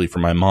winter actually for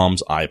my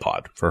mom's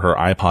iPod, for her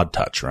iPod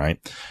Touch, right?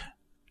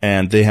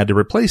 And they had to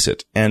replace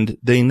it. And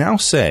they now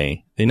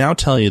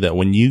tell you that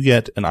when you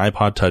get an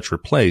iPod Touch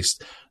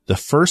replaced, the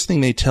first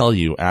thing they tell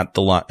you at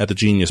the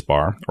Genius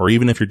Bar, or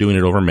even if you're doing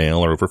it over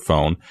mail or over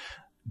phone,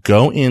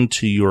 go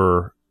into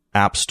your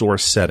App Store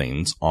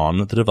settings on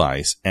the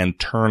device and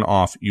turn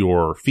off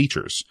your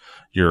features,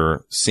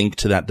 your sync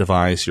to that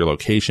device, your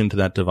location to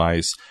that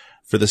device,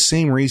 for the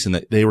same reason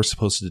that they were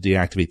supposed to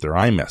deactivate their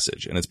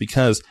iMessage. And it's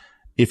because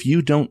if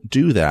you don't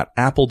do that,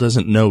 Apple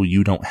doesn't know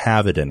you don't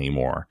have it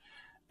anymore.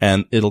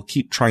 And it'll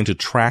keep trying to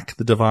track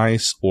the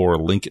device or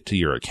link it to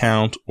your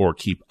account or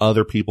keep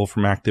other people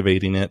from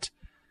activating it.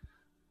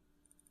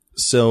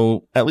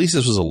 So at least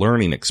this was a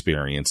learning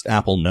experience.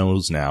 Apple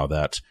knows now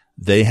that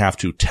they have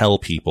to tell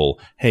people,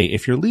 hey,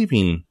 if you're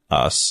leaving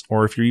us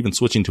or if you're even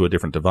switching to a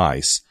different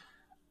device,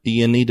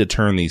 you need to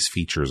turn these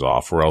features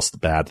off or else the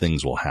bad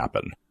things will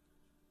happen.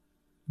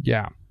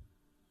 Yeah.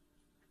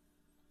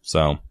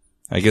 So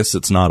I guess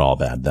it's not all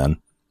bad then.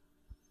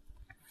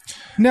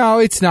 No,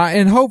 it's not.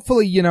 And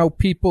hopefully,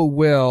 people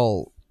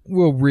will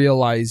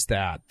realize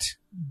that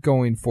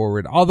going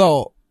forward.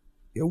 Although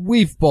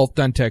we've both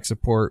done tech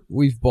support.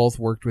 We've both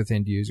worked with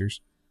end users.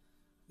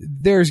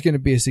 There's going to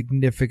be a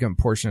significant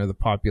portion of the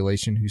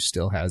population who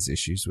still has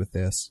issues with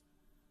this.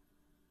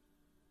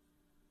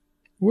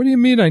 What do you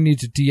mean I need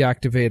to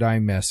deactivate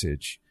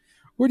iMessage?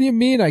 What do you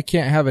mean I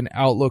can't have an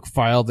Outlook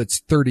file that's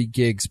 30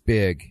 gigs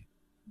big?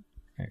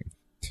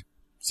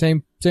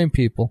 Same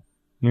people.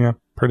 Yeah,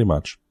 pretty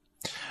much.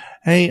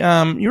 Hey,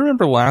 you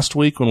remember last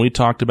week when we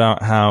talked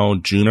about how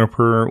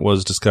Juniper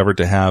was discovered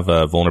to have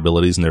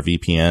vulnerabilities in their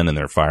VPN and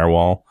their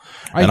firewall?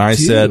 I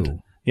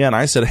said,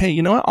 hey,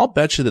 you know what? I'll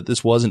bet you that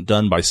this wasn't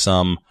done by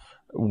some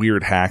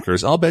weird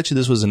hackers. I'll bet you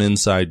this was an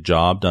inside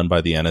job done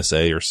by the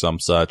NSA or some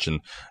such, and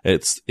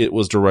it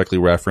was directly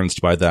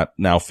referenced by that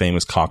now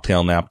famous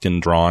cocktail napkin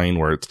drawing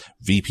where it's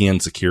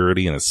VPN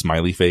security and a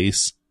smiley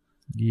face.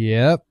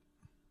 Yep.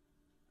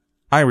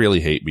 I really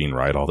hate being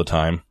right all the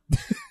time.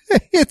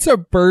 It's a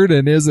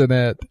burden, isn't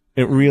it?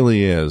 It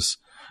really is.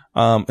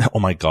 Oh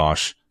my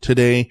gosh.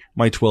 Today,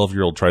 my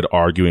 12-year-old tried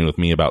arguing with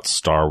me about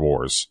Star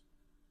Wars.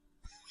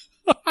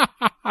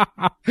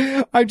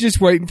 I'm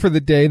just waiting for the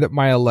day that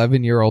my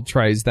 11-year-old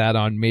tries that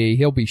on me.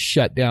 He'll be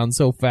shut down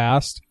so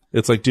fast.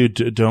 It's like,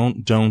 dude,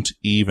 don't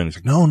even. It's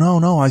like,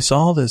 no, I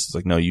saw this. It's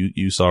like, no,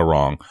 you saw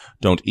wrong.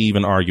 Don't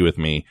even argue with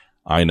me.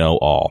 I know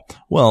all.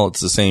 Well,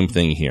 it's the same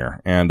thing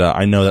here. And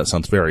I know that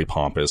sounds very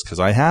pompous because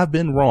I have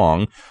been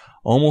wrong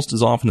almost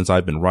as often as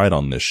I've been right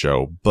on this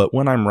show. But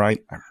when I'm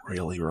right, I'm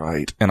really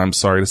right. And I'm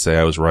sorry to say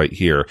I was right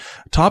here.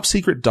 Top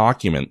secret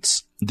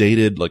documents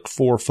dated like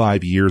 4 or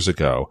 5 years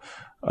ago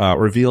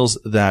reveals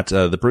that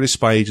the British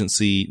spy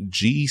agency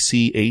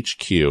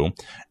GCHQ,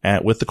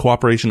 with the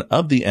cooperation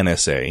of the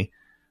NSA,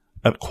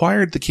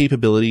 acquired the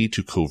capability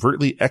to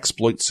covertly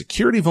exploit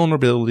security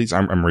vulnerabilities,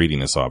 I'm reading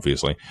this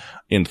obviously,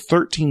 in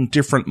 13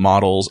 different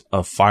models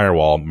of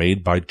firewall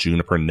made by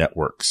Juniper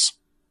Networks.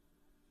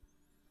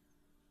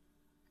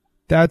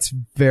 That's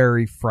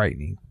very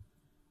frightening.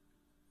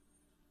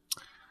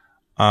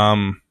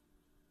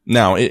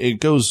 Now,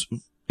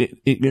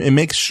 it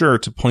makes sure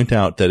to point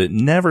out that it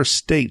never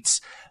states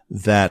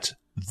that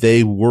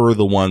they were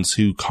the ones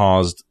who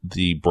caused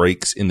the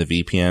breaks in the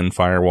VPN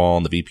firewall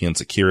and the VPN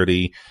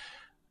security.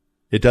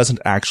 It doesn't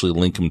actually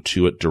link them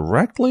to it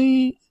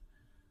directly.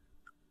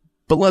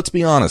 But let's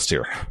be honest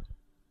here.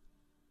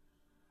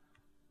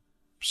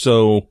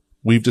 So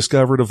we've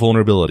discovered a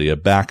vulnerability, a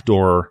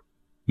backdoor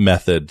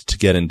method to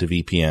get into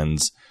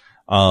VPNs.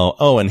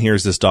 And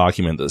here's this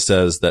document that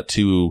says that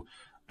to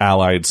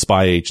allied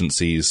spy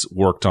agencies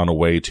worked on a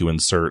way to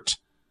insert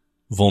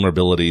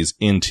vulnerabilities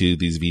into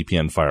these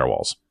VPN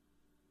firewalls.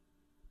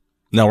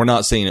 Now, we're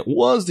not saying it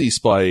was these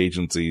spy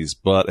agencies,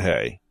 but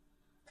hey.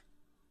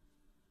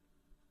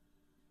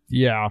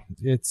 Yeah,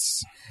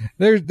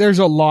 there's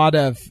a lot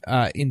of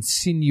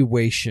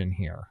insinuation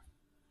here.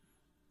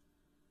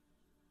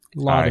 A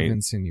lot of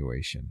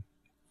insinuation.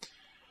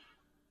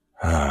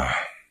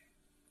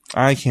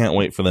 I can't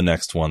wait for the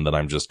next one that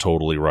I'm just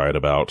totally right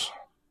about.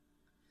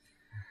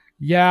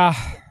 Yeah.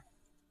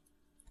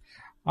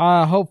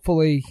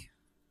 Hopefully,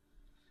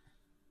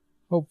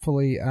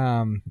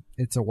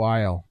 it's a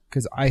while,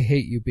 because I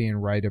hate you being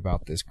right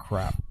about this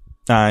crap.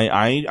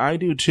 I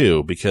do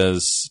too,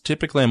 because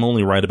typically I'm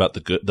only right about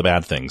the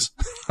bad things.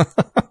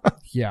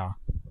 Yeah.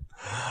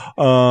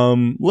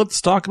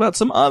 Let's talk about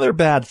some other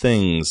bad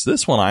things.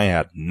 This one I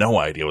had no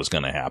idea was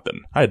going to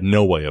happen. I had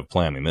no way of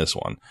planning this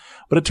one.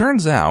 But it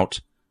turns out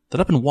that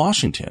up in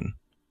Washington,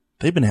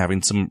 they've been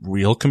having some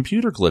real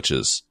computer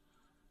glitches.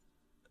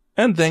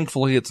 And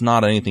thankfully it's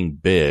not anything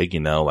big,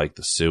 like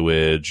the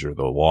sewage or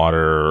the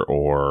water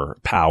or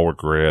power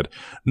grid.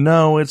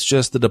 No, it's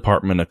just the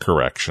Department of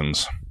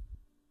Corrections.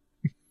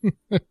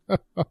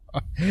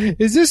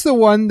 Is this the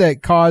one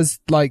that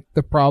caused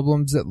the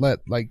problems that let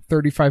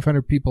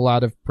 3,500 people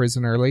out of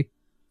prison early?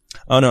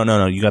 Oh,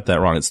 no. You got that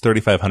wrong. It's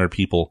 3,500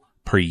 people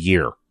per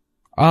year.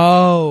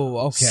 Oh,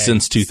 okay.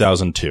 Since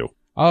 2002.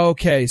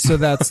 Okay. So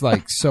that's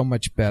so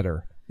much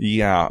better.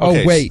 Yeah.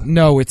 Okay. Oh, wait.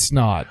 No, it's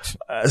not.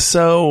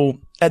 So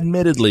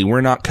admittedly,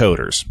 we're not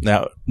coders.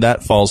 Now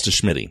that falls to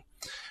Schmitty,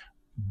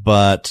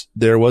 but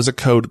there was a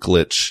code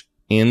glitch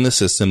in the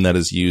system that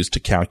is used to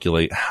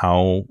calculate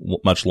how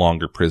much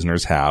longer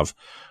prisoners have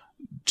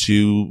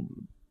to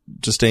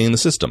stay in the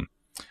system.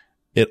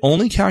 It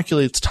only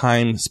calculates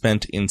time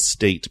spent in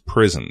state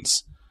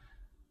prisons,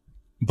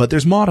 but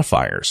there's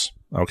modifiers.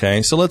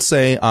 Okay. So let's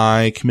say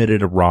I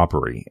committed a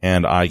robbery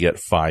and I get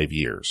 5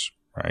 years,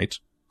 right?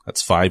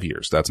 That's 5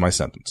 years. That's my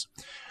sentence.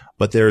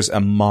 But there's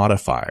a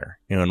modifier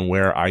in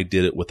where I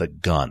did it with a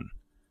gun,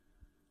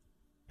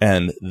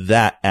 and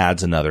that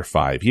adds another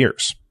 5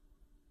 years.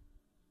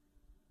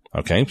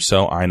 Okay,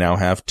 so I now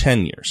have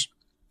 10 years.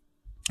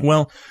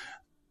 Well,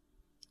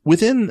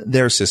 within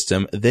their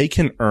system, they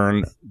can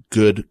earn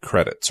good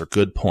credits or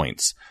good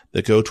points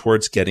that go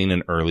towards getting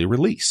an early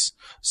release.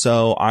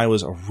 So I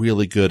was a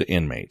really good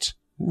inmate.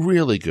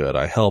 Really good.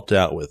 I helped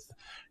out with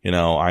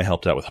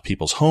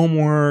people's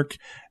homework,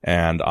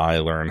 and I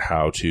learned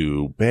how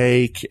to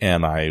bake,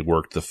 and I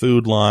worked the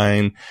food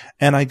line,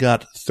 and I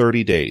got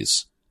 30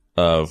 days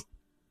of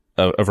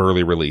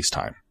early release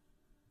time.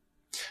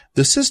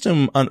 The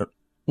system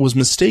was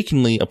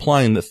mistakenly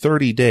applying the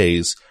 30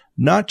 days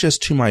not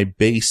just to my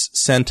base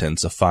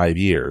sentence of 5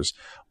 years,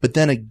 but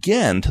then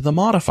again to the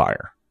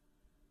modifier.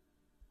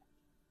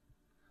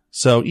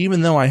 So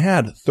even though I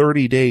had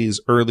 30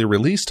 days early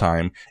release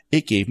time,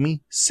 it gave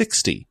me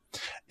 60.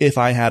 If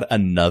I had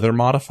another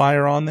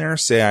modifier on there,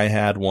 say I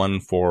had one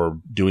for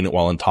doing it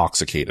while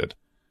intoxicated,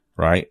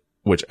 right?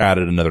 Which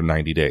added another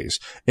 90 days.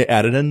 It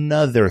added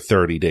another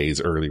 30 days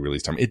early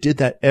release time. It did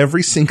that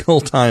every single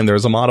time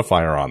there's a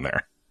modifier on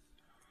there.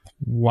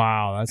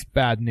 Wow, that's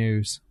bad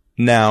news.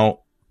 Now,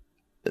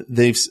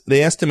 they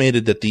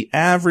estimated that the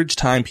average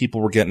time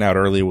people were getting out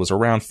early was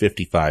around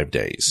 55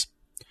 days.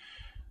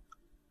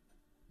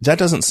 That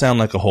doesn't sound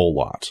like a whole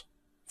lot.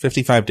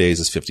 55 days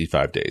is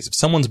 55 days. If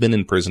someone's been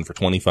in prison for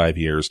 25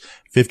 years,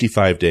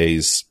 55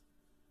 days...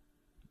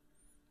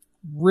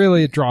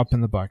 really a drop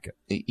in the bucket.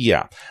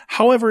 Yeah.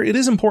 However, it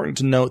is important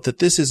to note that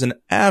this is an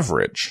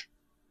average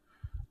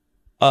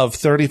of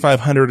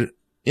 3,500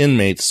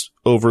 inmates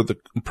over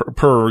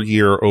per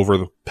year over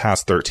the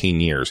past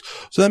 13 years.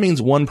 So that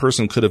means one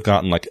person could have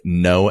gotten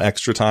no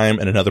extra time,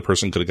 and another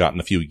person could have gotten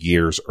a few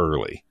years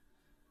early.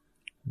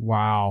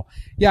 Wow.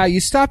 Yeah, you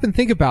stop and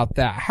think about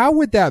that. How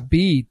would that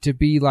be to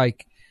be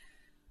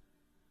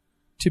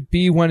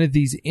one of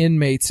these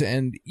inmates,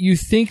 and you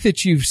think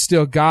that you've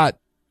still got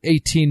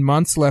 18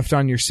 months left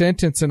on your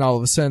sentence, and all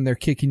of a sudden they're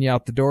kicking you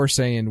out the door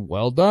saying,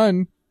 well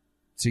done.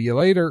 See you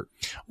later.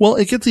 Well,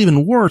 it gets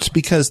even worse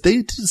because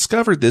they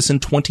discovered this in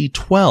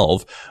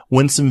 2012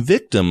 when some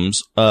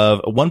victims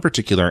of one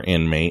particular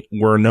inmate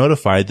were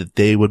notified that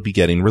they would be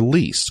getting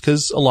released,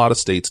 because a lot of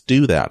states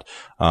do that,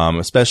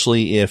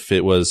 especially if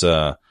it was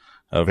a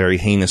very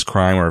heinous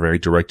crime or a very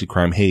directed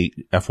crime. Hey,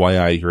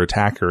 FYI, your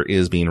attacker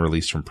is being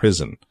released from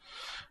prison.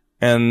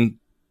 And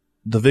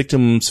the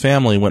victim's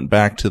family went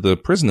back to the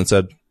prison and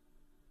said,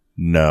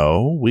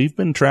 no, we've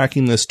been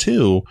tracking this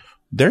too.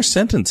 Their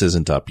sentence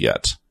isn't up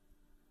yet.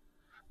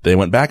 They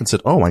went back and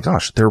said, oh my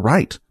gosh, they're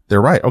right.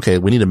 They're right. Okay,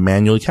 we need to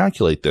manually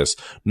calculate this.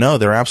 No,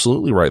 they're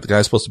absolutely right. The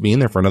guy's supposed to be in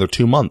there for another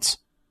 2 months.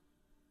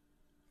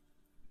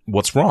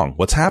 What's wrong?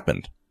 What's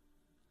happened?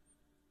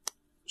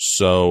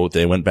 So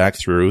they went back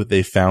through.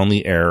 They found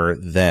the error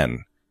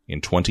then in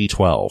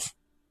 2012.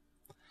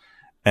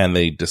 And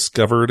they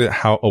discovered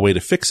a way to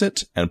fix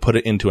it and put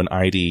it into an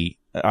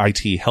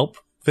IT help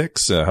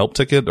fix, a help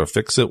ticket or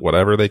fix it,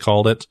 whatever they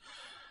called it.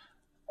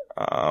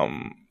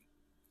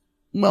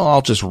 Well,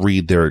 I'll just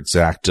read their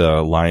exact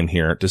line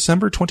here.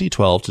 December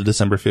 2012 to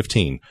December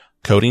 15.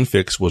 Coding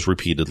fix was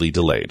repeatedly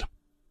delayed.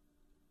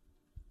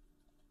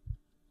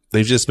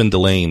 They've just been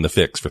delaying the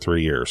fix for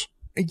 3 years.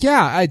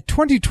 Yeah,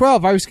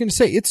 2012, I was going to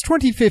say, it's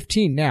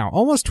 2015 now,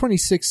 almost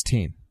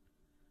 2016.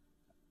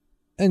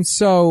 And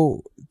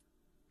so,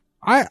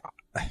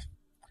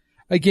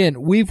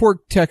 again, we've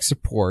worked tech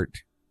support.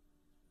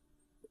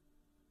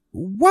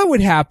 What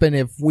would happen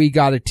if we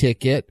got a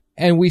ticket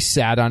and we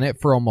sat on it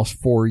for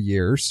almost 4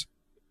 years?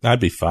 I'd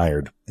be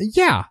fired.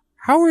 Yeah.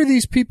 How are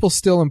these people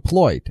still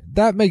employed?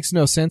 That makes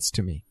no sense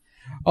to me.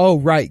 Oh,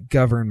 right.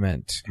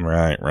 Government.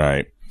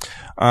 Right.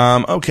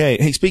 Okay.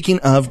 Hey, speaking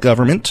of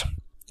government.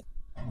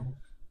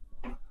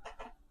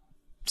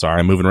 Sorry,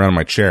 I'm moving around in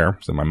my chair,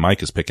 so my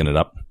mic is picking it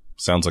up.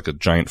 Sounds like a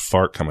giant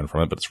fart coming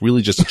from it, but it's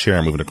really just a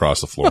chair moving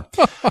across the floor.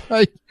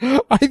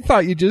 I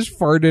thought you just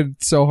farted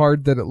so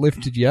hard that it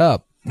lifted you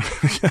up.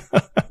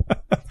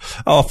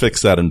 I'll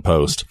fix that in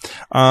post.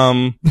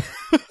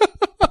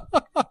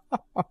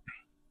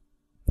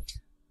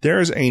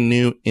 There's a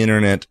new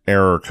internet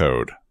error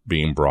code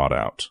being brought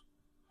out.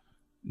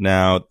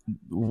 Now,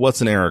 what's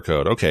an error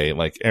code? Okay,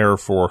 like error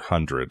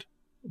 400,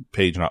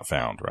 page not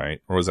found, right?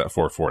 Or was that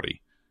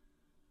 440?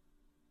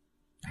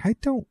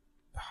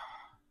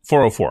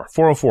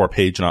 404,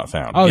 page not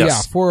found. Oh,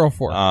 yes. Yeah,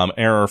 404.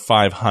 Error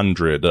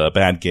 500,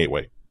 bad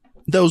gateway.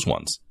 Those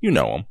ones. You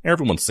know them.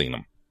 Everyone's seen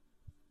them.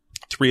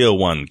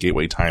 301,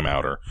 gateway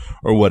timeout,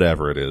 or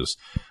whatever it is.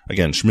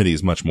 Again, Schmitty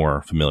is much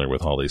more familiar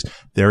with all these.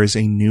 There is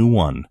a new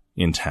one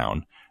in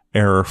town.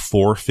 Error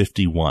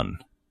 451.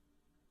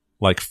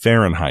 Like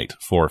Fahrenheit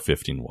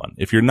 451.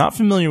 If you're not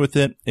familiar with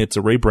it, it's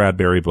a Ray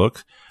Bradbury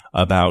book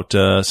about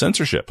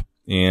censorship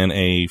in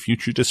a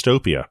future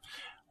dystopia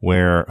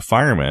where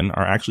firemen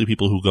are actually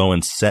people who go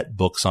and set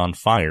books on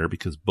fire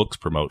because books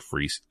promote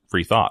free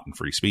thought and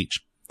free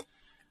speech.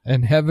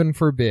 And heaven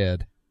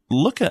forbid.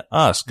 Look at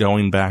us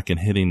going back and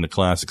hitting the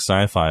classic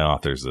sci-fi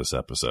authors this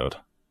episode.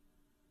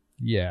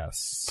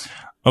 Yes.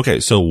 Okay,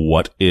 so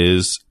what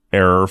is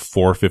error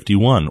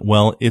 451?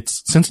 Well,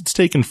 since it's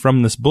taken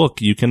from this book,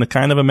 you can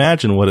kind of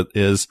imagine what it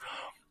is.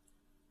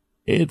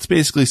 It's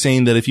basically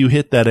saying that if you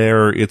hit that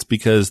error, it's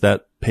because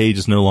that page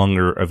is no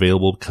longer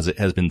available because it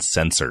has been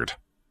censored.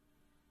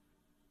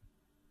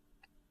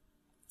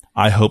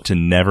 I hope to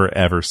never,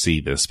 ever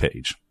see this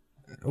page.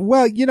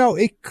 Well,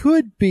 it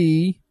could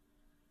be,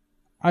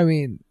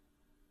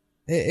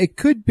 it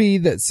could be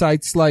that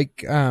sites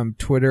like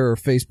Twitter or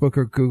Facebook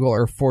or Google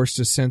are forced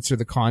to censor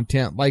the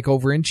content, like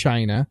over in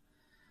China.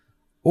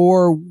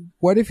 Or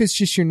what if it's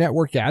just your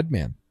network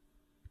admin?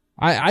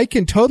 I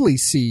can totally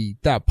see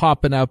that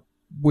popping up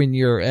when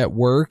you're at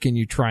work and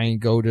you try and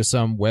go to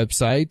some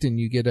website and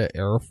you get an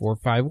error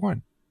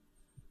 451.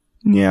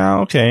 Yeah,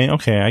 okay.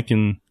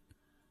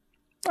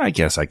 I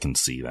guess I can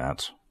see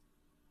that.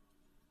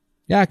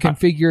 Yeah,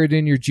 configure it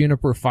in your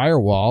Juniper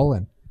firewall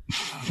and,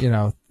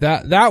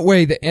 that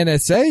way the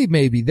NSA,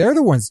 maybe they're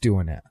the ones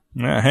doing it.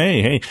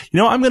 Hey,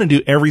 I'm going to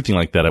do everything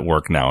like that at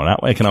work now. And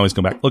that way I can always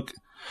go back. Look,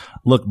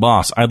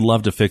 boss, I'd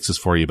love to fix this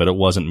for you, but it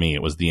wasn't me.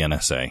 It was the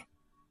NSA.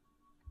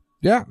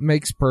 Yeah,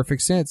 makes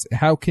perfect sense.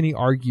 How can he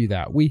argue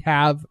that? We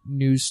have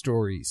news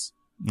stories.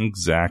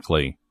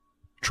 Exactly.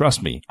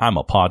 Trust me, I'm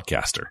a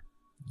podcaster.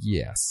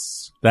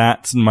 Yes.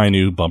 That's my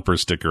new bumper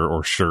sticker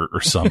or shirt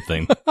or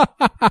something.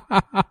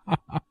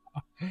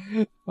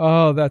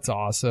 Oh, that's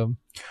awesome.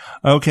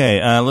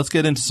 Okay, let's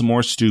get into some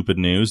more stupid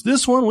news.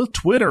 This one with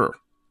Twitter.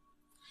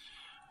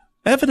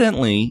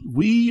 Evidently,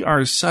 we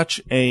are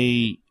such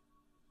a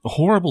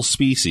horrible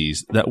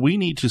species that we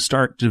need to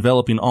start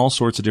developing all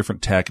sorts of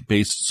different tech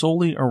based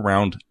solely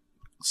around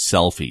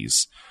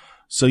selfies.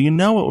 So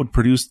what would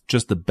produce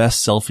just the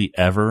best selfie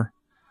ever?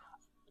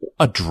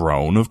 A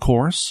drone, of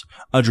course.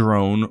 A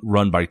drone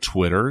run by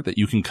Twitter that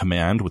you can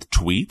command with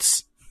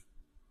tweets.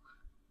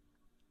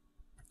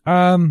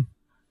 When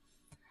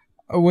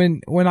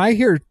I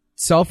hear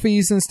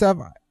selfies and stuff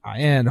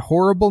and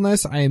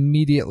horribleness, I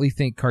immediately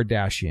think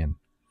Kardashian.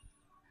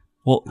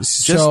 Well,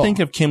 just think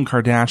of Kim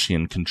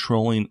Kardashian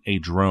controlling a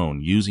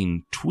drone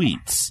using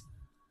tweets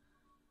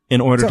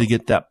in order to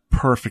get that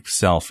perfect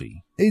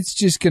selfie. It's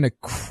just going to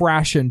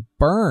crash and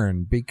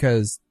burn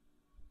because,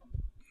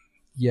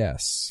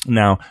 yes.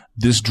 Now,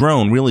 this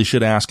drone really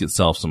should ask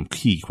itself some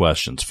key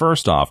questions.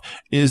 First off,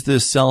 is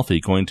this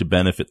selfie going to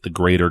benefit the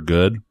greater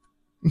good?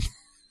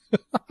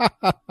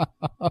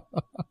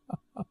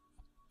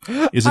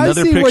 Is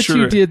another picture what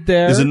you did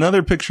there. Is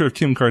another picture of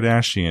Kim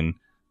Kardashian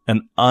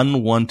an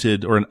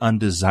unwanted or an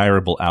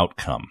undesirable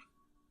outcome?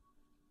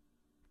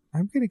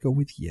 I'm going to go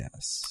with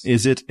yes.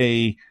 Is it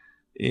a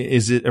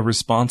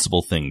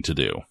responsible thing to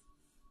do?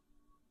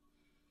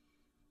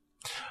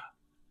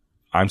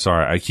 I'm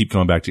sorry, I keep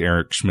going back to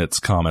Eric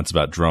Schmidt's comments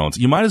about drones.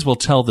 You might as well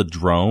tell the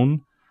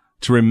drone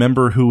to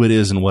remember who it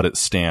is and what it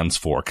stands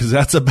for, because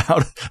that's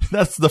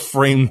the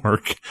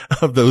framework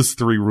of those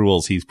 3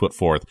 rules he's put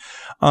forth.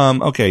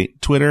 Okay,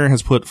 Twitter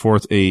has put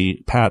forth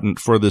a patent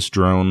for this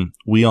drone.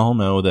 We all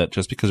know that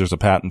just because there's a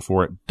patent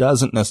for it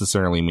doesn't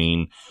necessarily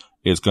mean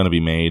it's going to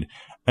be made.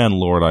 And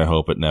Lord, I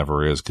hope it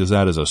never is, because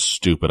that is a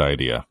stupid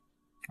idea.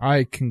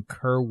 I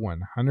concur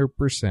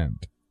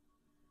 100%.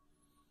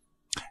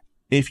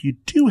 If you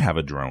do have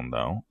a drone,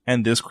 though,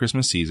 and this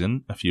Christmas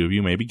season, a few of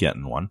you may be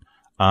getting one,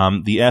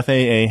 the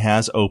FAA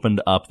has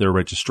opened up their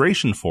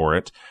registration for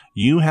it.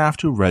 You have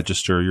to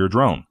register your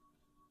drone.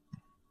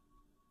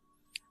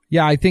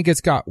 Yeah, I think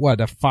it's got, a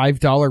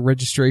 $5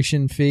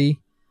 registration fee?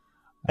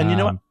 And you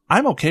know what?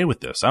 I'm okay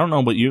with this. I don't know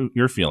about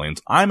your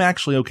feelings. I'm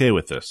actually okay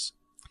with this.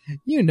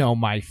 You know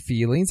my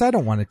feelings. I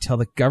don't want to tell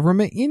the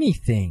government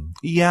anything.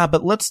 Yeah,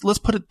 but let's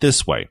put it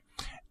this way.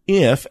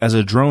 If, as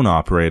a drone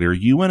operator,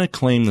 you want to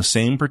claim the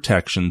same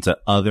protections that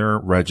other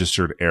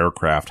registered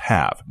aircraft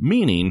have,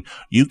 meaning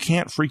you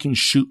can't freaking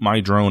shoot my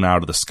drone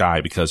out of the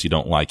sky because you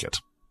don't like it,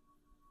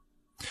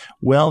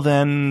 well,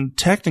 then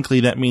technically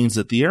that means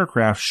that the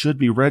aircraft should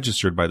be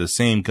registered by the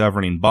same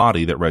governing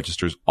body that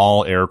registers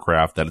all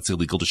aircraft that it's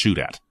illegal to shoot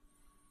at.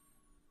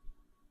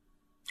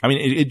 I mean,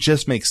 it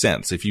just makes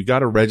sense. If you've got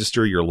to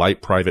register your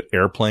light private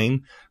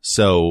airplane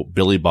so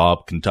Billy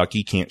Bob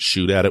Kentucky can't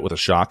shoot at it with a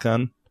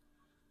shotgun,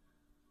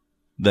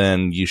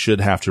 then you should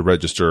have to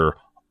register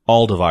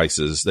all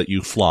devices that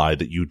you fly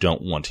that you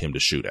don't want him to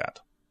shoot at.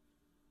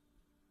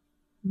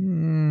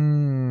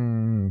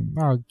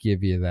 I'll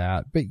give you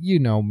that. But you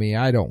know me.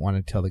 I don't want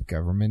to tell the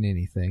government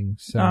anything.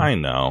 So. I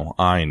know.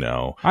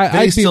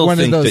 They still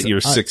think that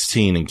you're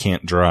 16 and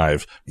can't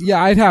drive.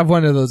 Yeah, I'd have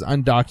one of those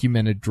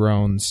undocumented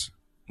drones.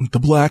 The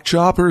black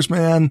choppers,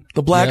 man.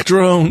 The black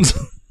drones.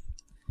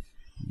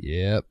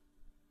 Yep.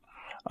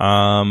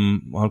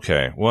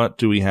 Okay. What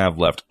do we have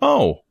left?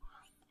 Oh,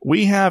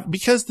 we have,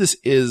 because this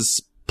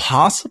is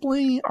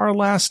possibly our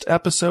last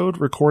episode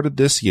recorded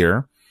this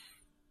year.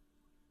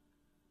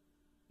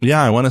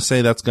 Yeah, I want to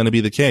say that's going to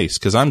be the case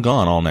because I'm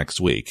gone all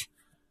next week,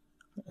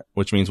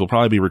 which means we'll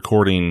probably be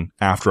recording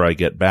after I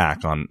get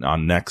back on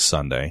next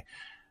Sunday.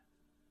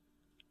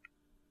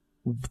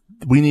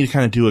 We need to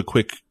kind of do a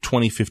quick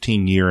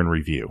 2015 year in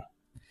review.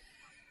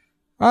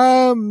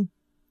 Long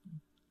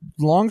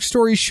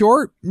story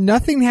short,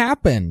 nothing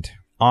happened.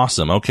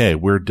 Awesome. Okay,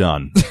 we're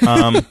done.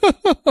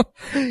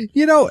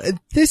 You know,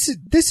 this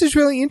is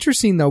really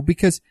interesting though,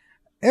 because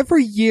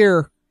every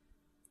year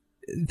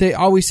they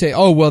always say,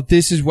 oh, well,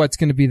 this is what's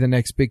going to be the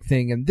next big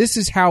thing. And this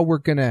is what we're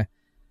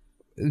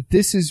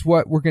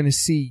going to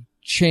see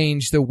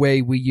change the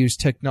way we use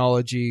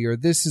technology, or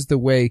this is the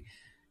way,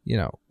 you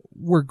know,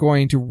 we're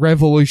going to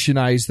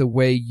revolutionize the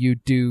way you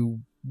do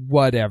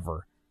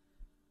whatever.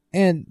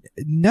 And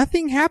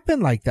nothing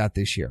happened like that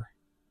this year.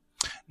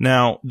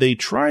 Now, they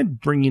tried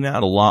bringing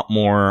out a lot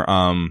more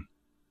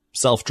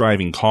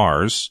self-driving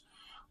cars,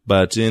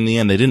 but in the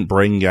end, they didn't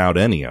bring out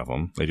any of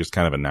them. They just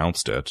kind of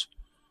announced it.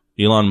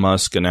 Elon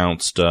Musk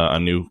announced a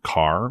new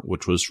car,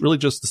 which was really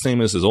just the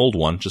same as his old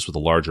one, just with a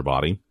larger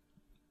body.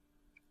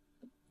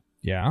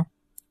 Yeah.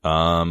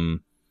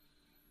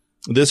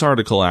 This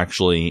article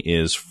actually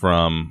is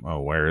from,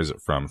 where is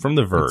it from? From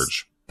The Verge.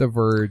 It's The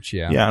Verge,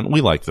 yeah. Yeah, and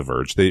we like The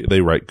Verge.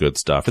 They write good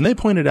stuff. And they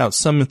pointed out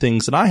some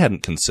things that I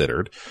hadn't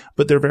considered,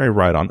 but they're very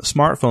right on.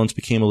 Smartphones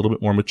became a little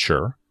bit more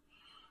mature,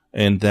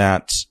 and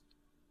that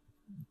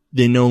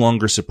they no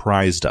longer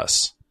surprised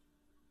us.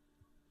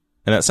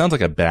 And that sounds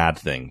like a bad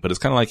thing, but it's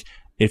kind of like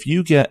if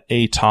you get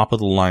a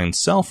top-of-the-line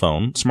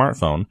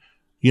smartphone,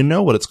 you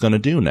know what it's going to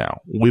do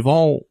now. We've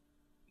all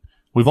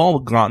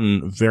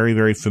gotten very,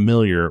 very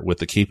familiar with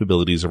the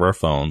capabilities of our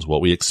phones, what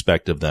we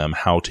expect of them,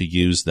 how to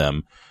use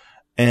them.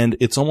 And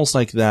it's almost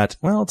like that,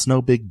 well, it's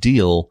no big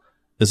deal,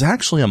 is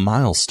actually a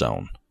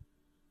milestone.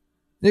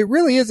 It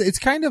really is. It's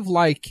kind of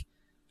like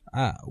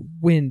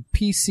when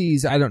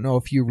PCs, I don't know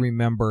if you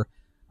remember,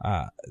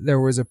 there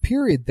was a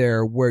period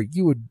there where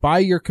you would buy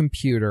your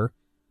computer,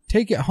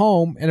 take it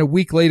home, and a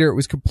week later it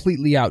was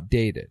completely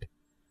outdated.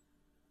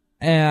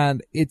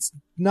 And it's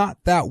not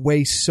that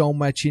way so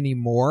much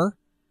anymore.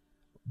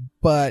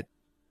 But,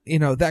 you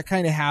know, that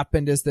kind of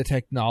happened as the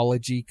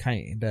technology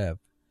kind of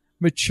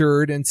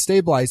matured and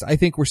stabilized. I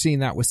think we're seeing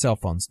that with cell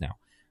phones now.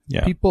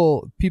 Yeah.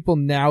 People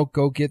now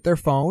go get their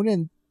phone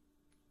and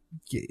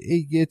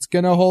it's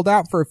going to hold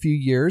out for a few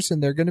years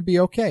and they're going to be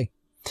okay.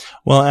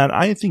 Well, and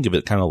I think of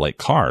it kind of like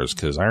cars,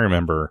 because I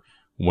remember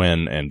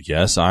when, and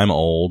yes, I'm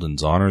old and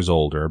Zonner's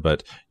older,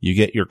 but you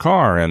get your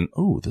car and,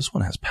 oh, this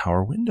one has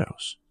power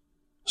windows.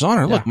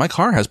 Zonner, look, my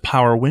car has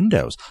power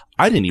windows.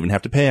 I didn't even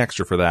have to pay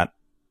extra for that.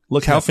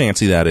 Look how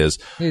fancy that is.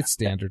 It's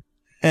standard.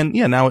 And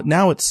yeah,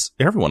 now it's,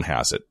 everyone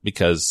has it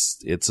because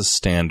it's a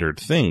standard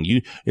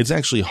thing. It's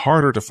actually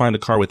harder to find a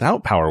car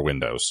without power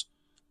windows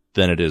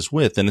than it is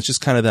with. And it's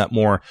just kind of that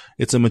more,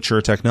 it's a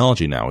mature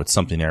technology now. It's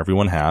something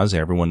everyone has.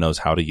 Everyone knows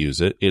how to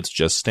use it. It's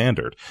just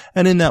standard.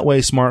 And in that way,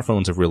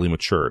 smartphones have really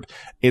matured.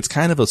 It's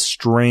kind of a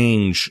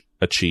strange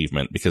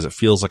achievement because it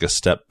feels like a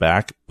step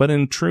back, but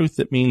in truth,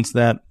 it means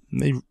that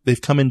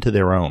they've come into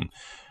their own.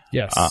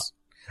 Yes.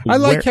 I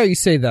like how you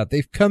say that.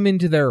 They've come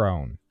into their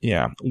own.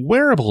 Yeah.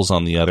 Wearables,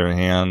 on the other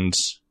hand,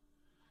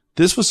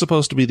 this was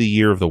supposed to be the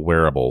year of the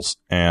wearables.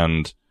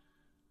 And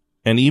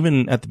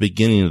even at the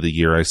beginning of the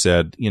year, I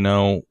said, you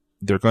know,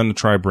 they're going to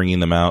try bringing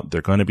them out.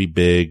 They're going to be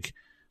big.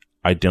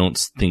 I don't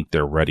think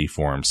they're ready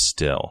for them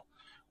still.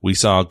 We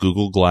saw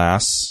Google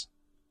Glass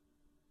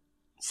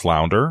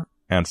flounder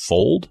and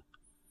fold.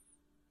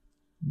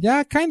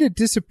 Yeah, it kind of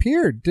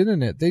disappeared,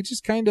 didn't it? They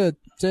just kind of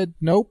said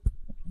nope.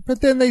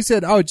 But then they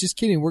said, oh, just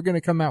kidding, we're going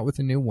to come out with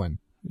a new one.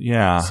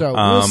 Yeah. So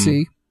we'll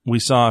see. We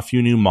saw a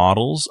few new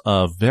models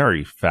of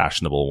very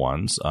fashionable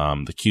ones.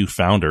 The Q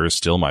Founder is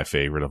still my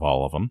favorite of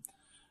all of them.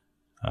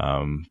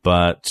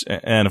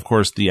 And of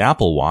course the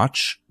Apple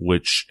Watch,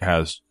 which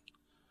has,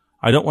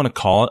 I don't want to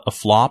call it a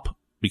flop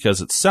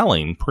because it's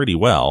selling pretty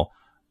well,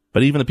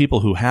 but even the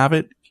people who have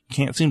it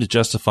can't seem to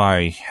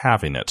justify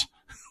having it.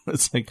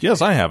 It's like,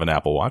 yes, I have an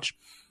Apple Watch.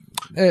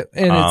 And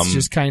it's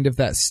just kind of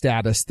that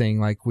status thing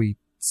like we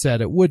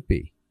said it would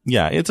be.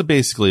 Yeah, it's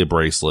basically a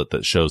bracelet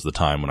that shows the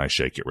time when I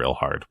shake it real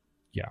hard.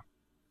 Yeah.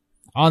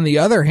 On the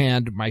other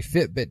hand, my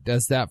Fitbit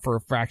does that for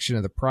a fraction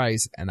of the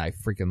price, and I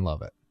freaking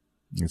love it.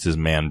 It's his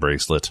man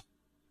bracelet.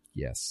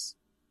 Yes.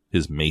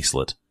 His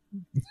macelet.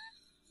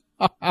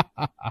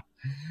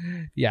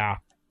 Yeah.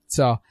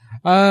 So,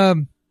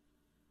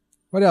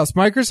 what else?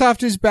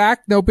 Microsoft is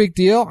back. No big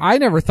deal. I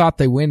never thought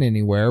they went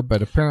anywhere,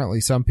 but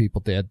apparently some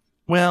people did.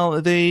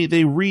 Well,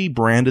 they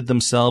rebranded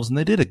themselves, and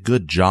they did a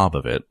good job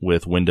of it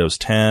with Windows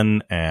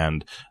 10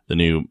 and the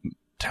new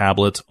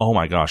tablets. Oh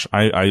my gosh,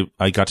 I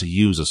got to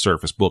use a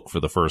Surface Book for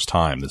the first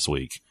time this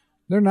week.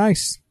 They're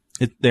nice.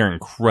 They're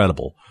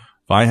incredible.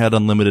 If I had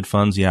unlimited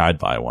funds, yeah, I'd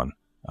buy one.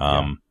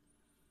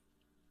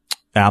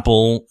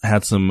 Apple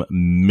had some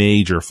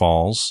major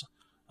falls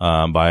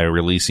by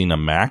releasing a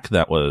Mac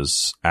that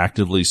was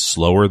actively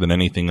slower than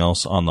anything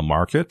else on the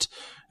market,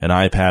 an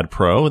iPad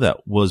Pro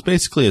that was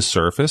basically a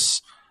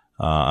Surface,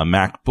 a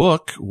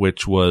MacBook,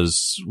 which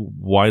was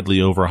widely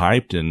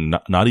overhyped and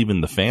not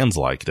even the fans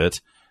liked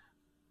it.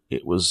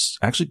 It was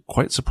actually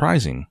quite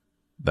surprising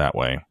that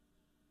way.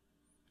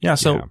 Yeah,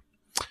 so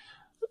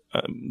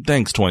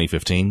thanks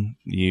 2015.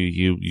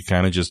 You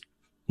kind of just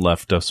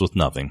left us with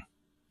nothing.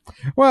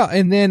 Well,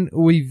 and then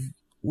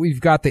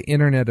we've got the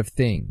Internet of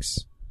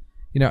Things.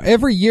 You know,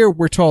 every year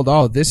we're told,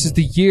 oh, this is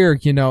the year,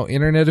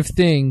 Internet of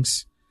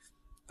Things.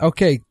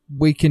 Okay,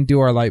 we can do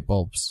our light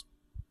bulbs.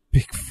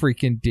 Big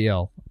freaking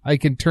deal. I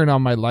can turn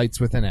on my lights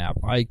with an app.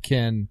 Well,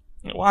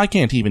 I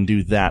can't even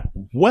do that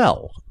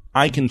well.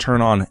 I can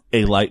turn on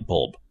a light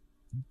bulb.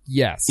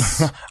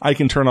 Yes. I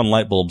can turn on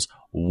light bulbs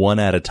one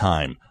at a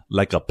time,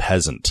 like a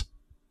peasant.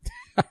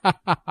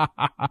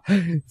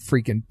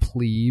 Freaking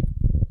plebe.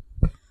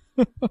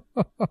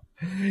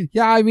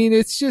 Yeah, I mean,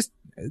 it's just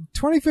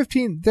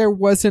 2015, there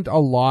wasn't a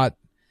lot.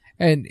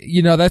 And,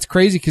 that's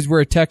crazy because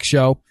we're a tech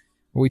show.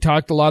 We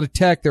talked a lot of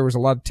tech. There was a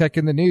lot of tech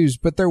in the news,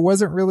 but there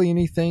wasn't really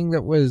anything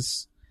that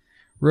was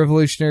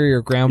revolutionary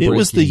or groundbreaking. It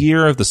was the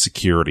year of the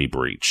security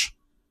breach.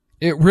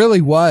 It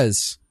really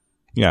was.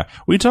 Yeah,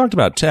 we talked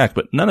about tech,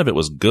 but none of it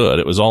was good.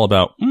 It was all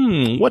about,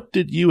 what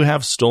did you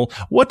have stolen?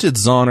 What did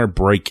Zoner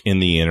break in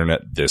the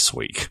internet this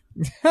week?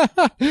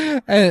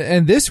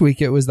 and this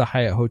week it was the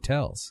Hyatt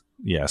hotels.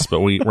 Yes, but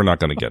we're not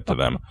going to get to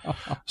them.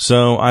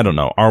 So, I don't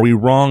know. Are we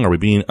wrong? Are we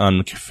being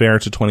unfair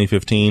to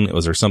 2015?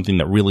 Was there something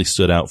that really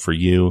stood out for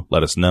you?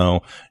 Let us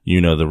know. You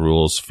know the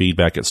rules.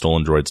 Feedback at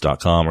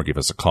stolendroids.com or give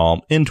us a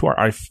call. Into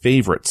our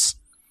favorites.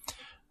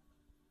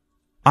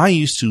 I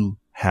used to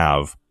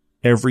have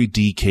every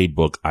DK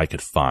book I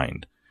could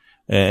find.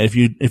 If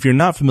you're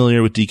not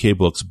familiar with DK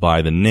books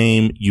by the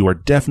name, you are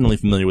definitely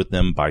familiar with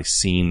them by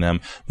seeing them.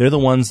 They're the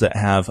ones that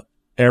have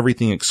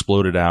everything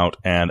exploded out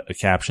and a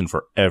caption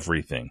for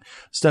everything.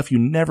 Stuff you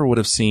never would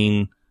have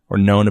seen or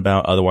known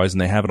about otherwise,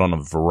 and they have it on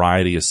a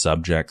variety of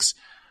subjects.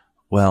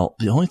 Well,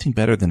 the only thing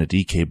better than a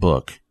DK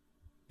book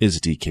is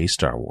a DK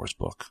Star Wars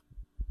book.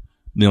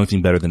 The only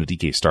thing better than a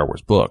DK Star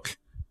Wars book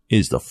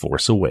is The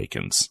Force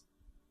Awakens.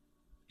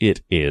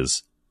 It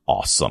is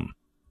awesome.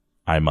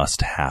 I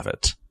must have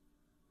it.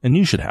 And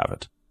you should have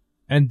it.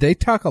 And they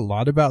talk a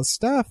lot about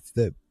stuff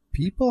that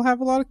people have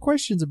a lot of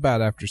questions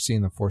about after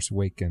seeing The Force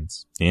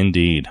Awakens.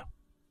 Indeed.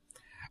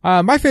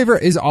 My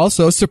favorite is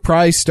also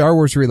surprise Star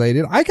Wars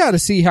related. I got to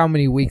see how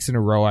many weeks in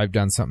a row I've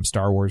done something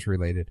Star Wars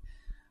related.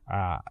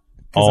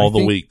 All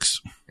the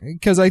weeks.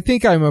 Because I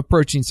think I'm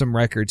approaching some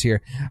records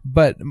here.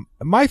 But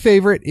my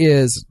favorite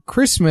is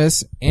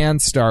Christmas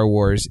and Star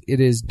Wars. It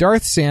is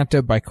Darth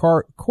Santa by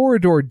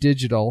Corridor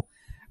Digital.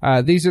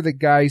 These are the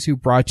guys who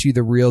brought you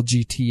the real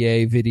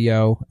GTA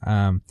video.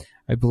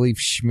 I believe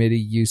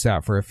Schmitty used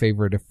that for a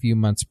favorite a few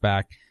months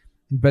back.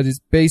 But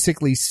it's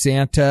basically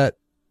Santa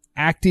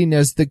acting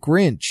as the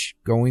Grinch,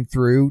 going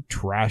through,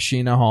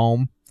 trashing a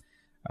home.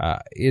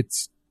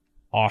 It's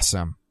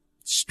awesome.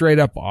 Straight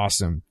up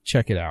awesome.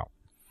 Check it out.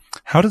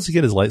 How does he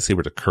get his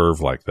lightsaber to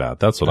curve like that?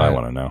 That's what I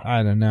want to know.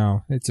 I don't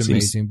know. It's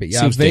amazing. But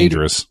yeah, seems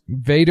dangerous.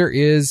 Vader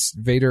is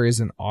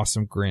an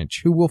awesome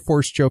Grinch who will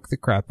force choke the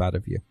crap out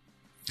of you.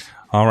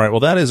 All right. Well,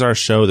 that is our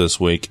show this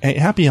week. Hey,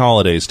 happy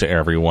holidays to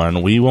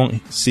everyone. We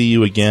won't see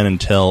you again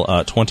until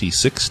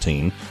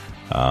 2016.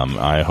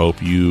 I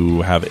hope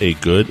you have a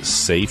good,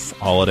 safe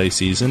holiday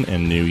season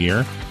and New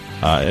Year.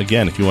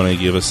 Again, if you want to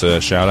give us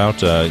a shout out,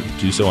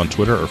 do so on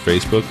Twitter or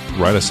Facebook.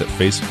 Write us at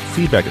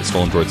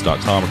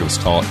feedback@stolendroids.com or give us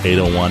a call at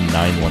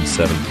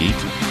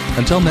 801-917-PETE.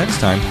 Until next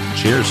time,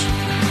 cheers.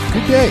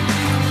 Good day.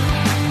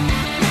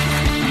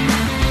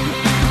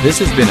 This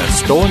has been a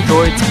Stolen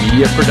Droids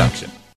Media Production.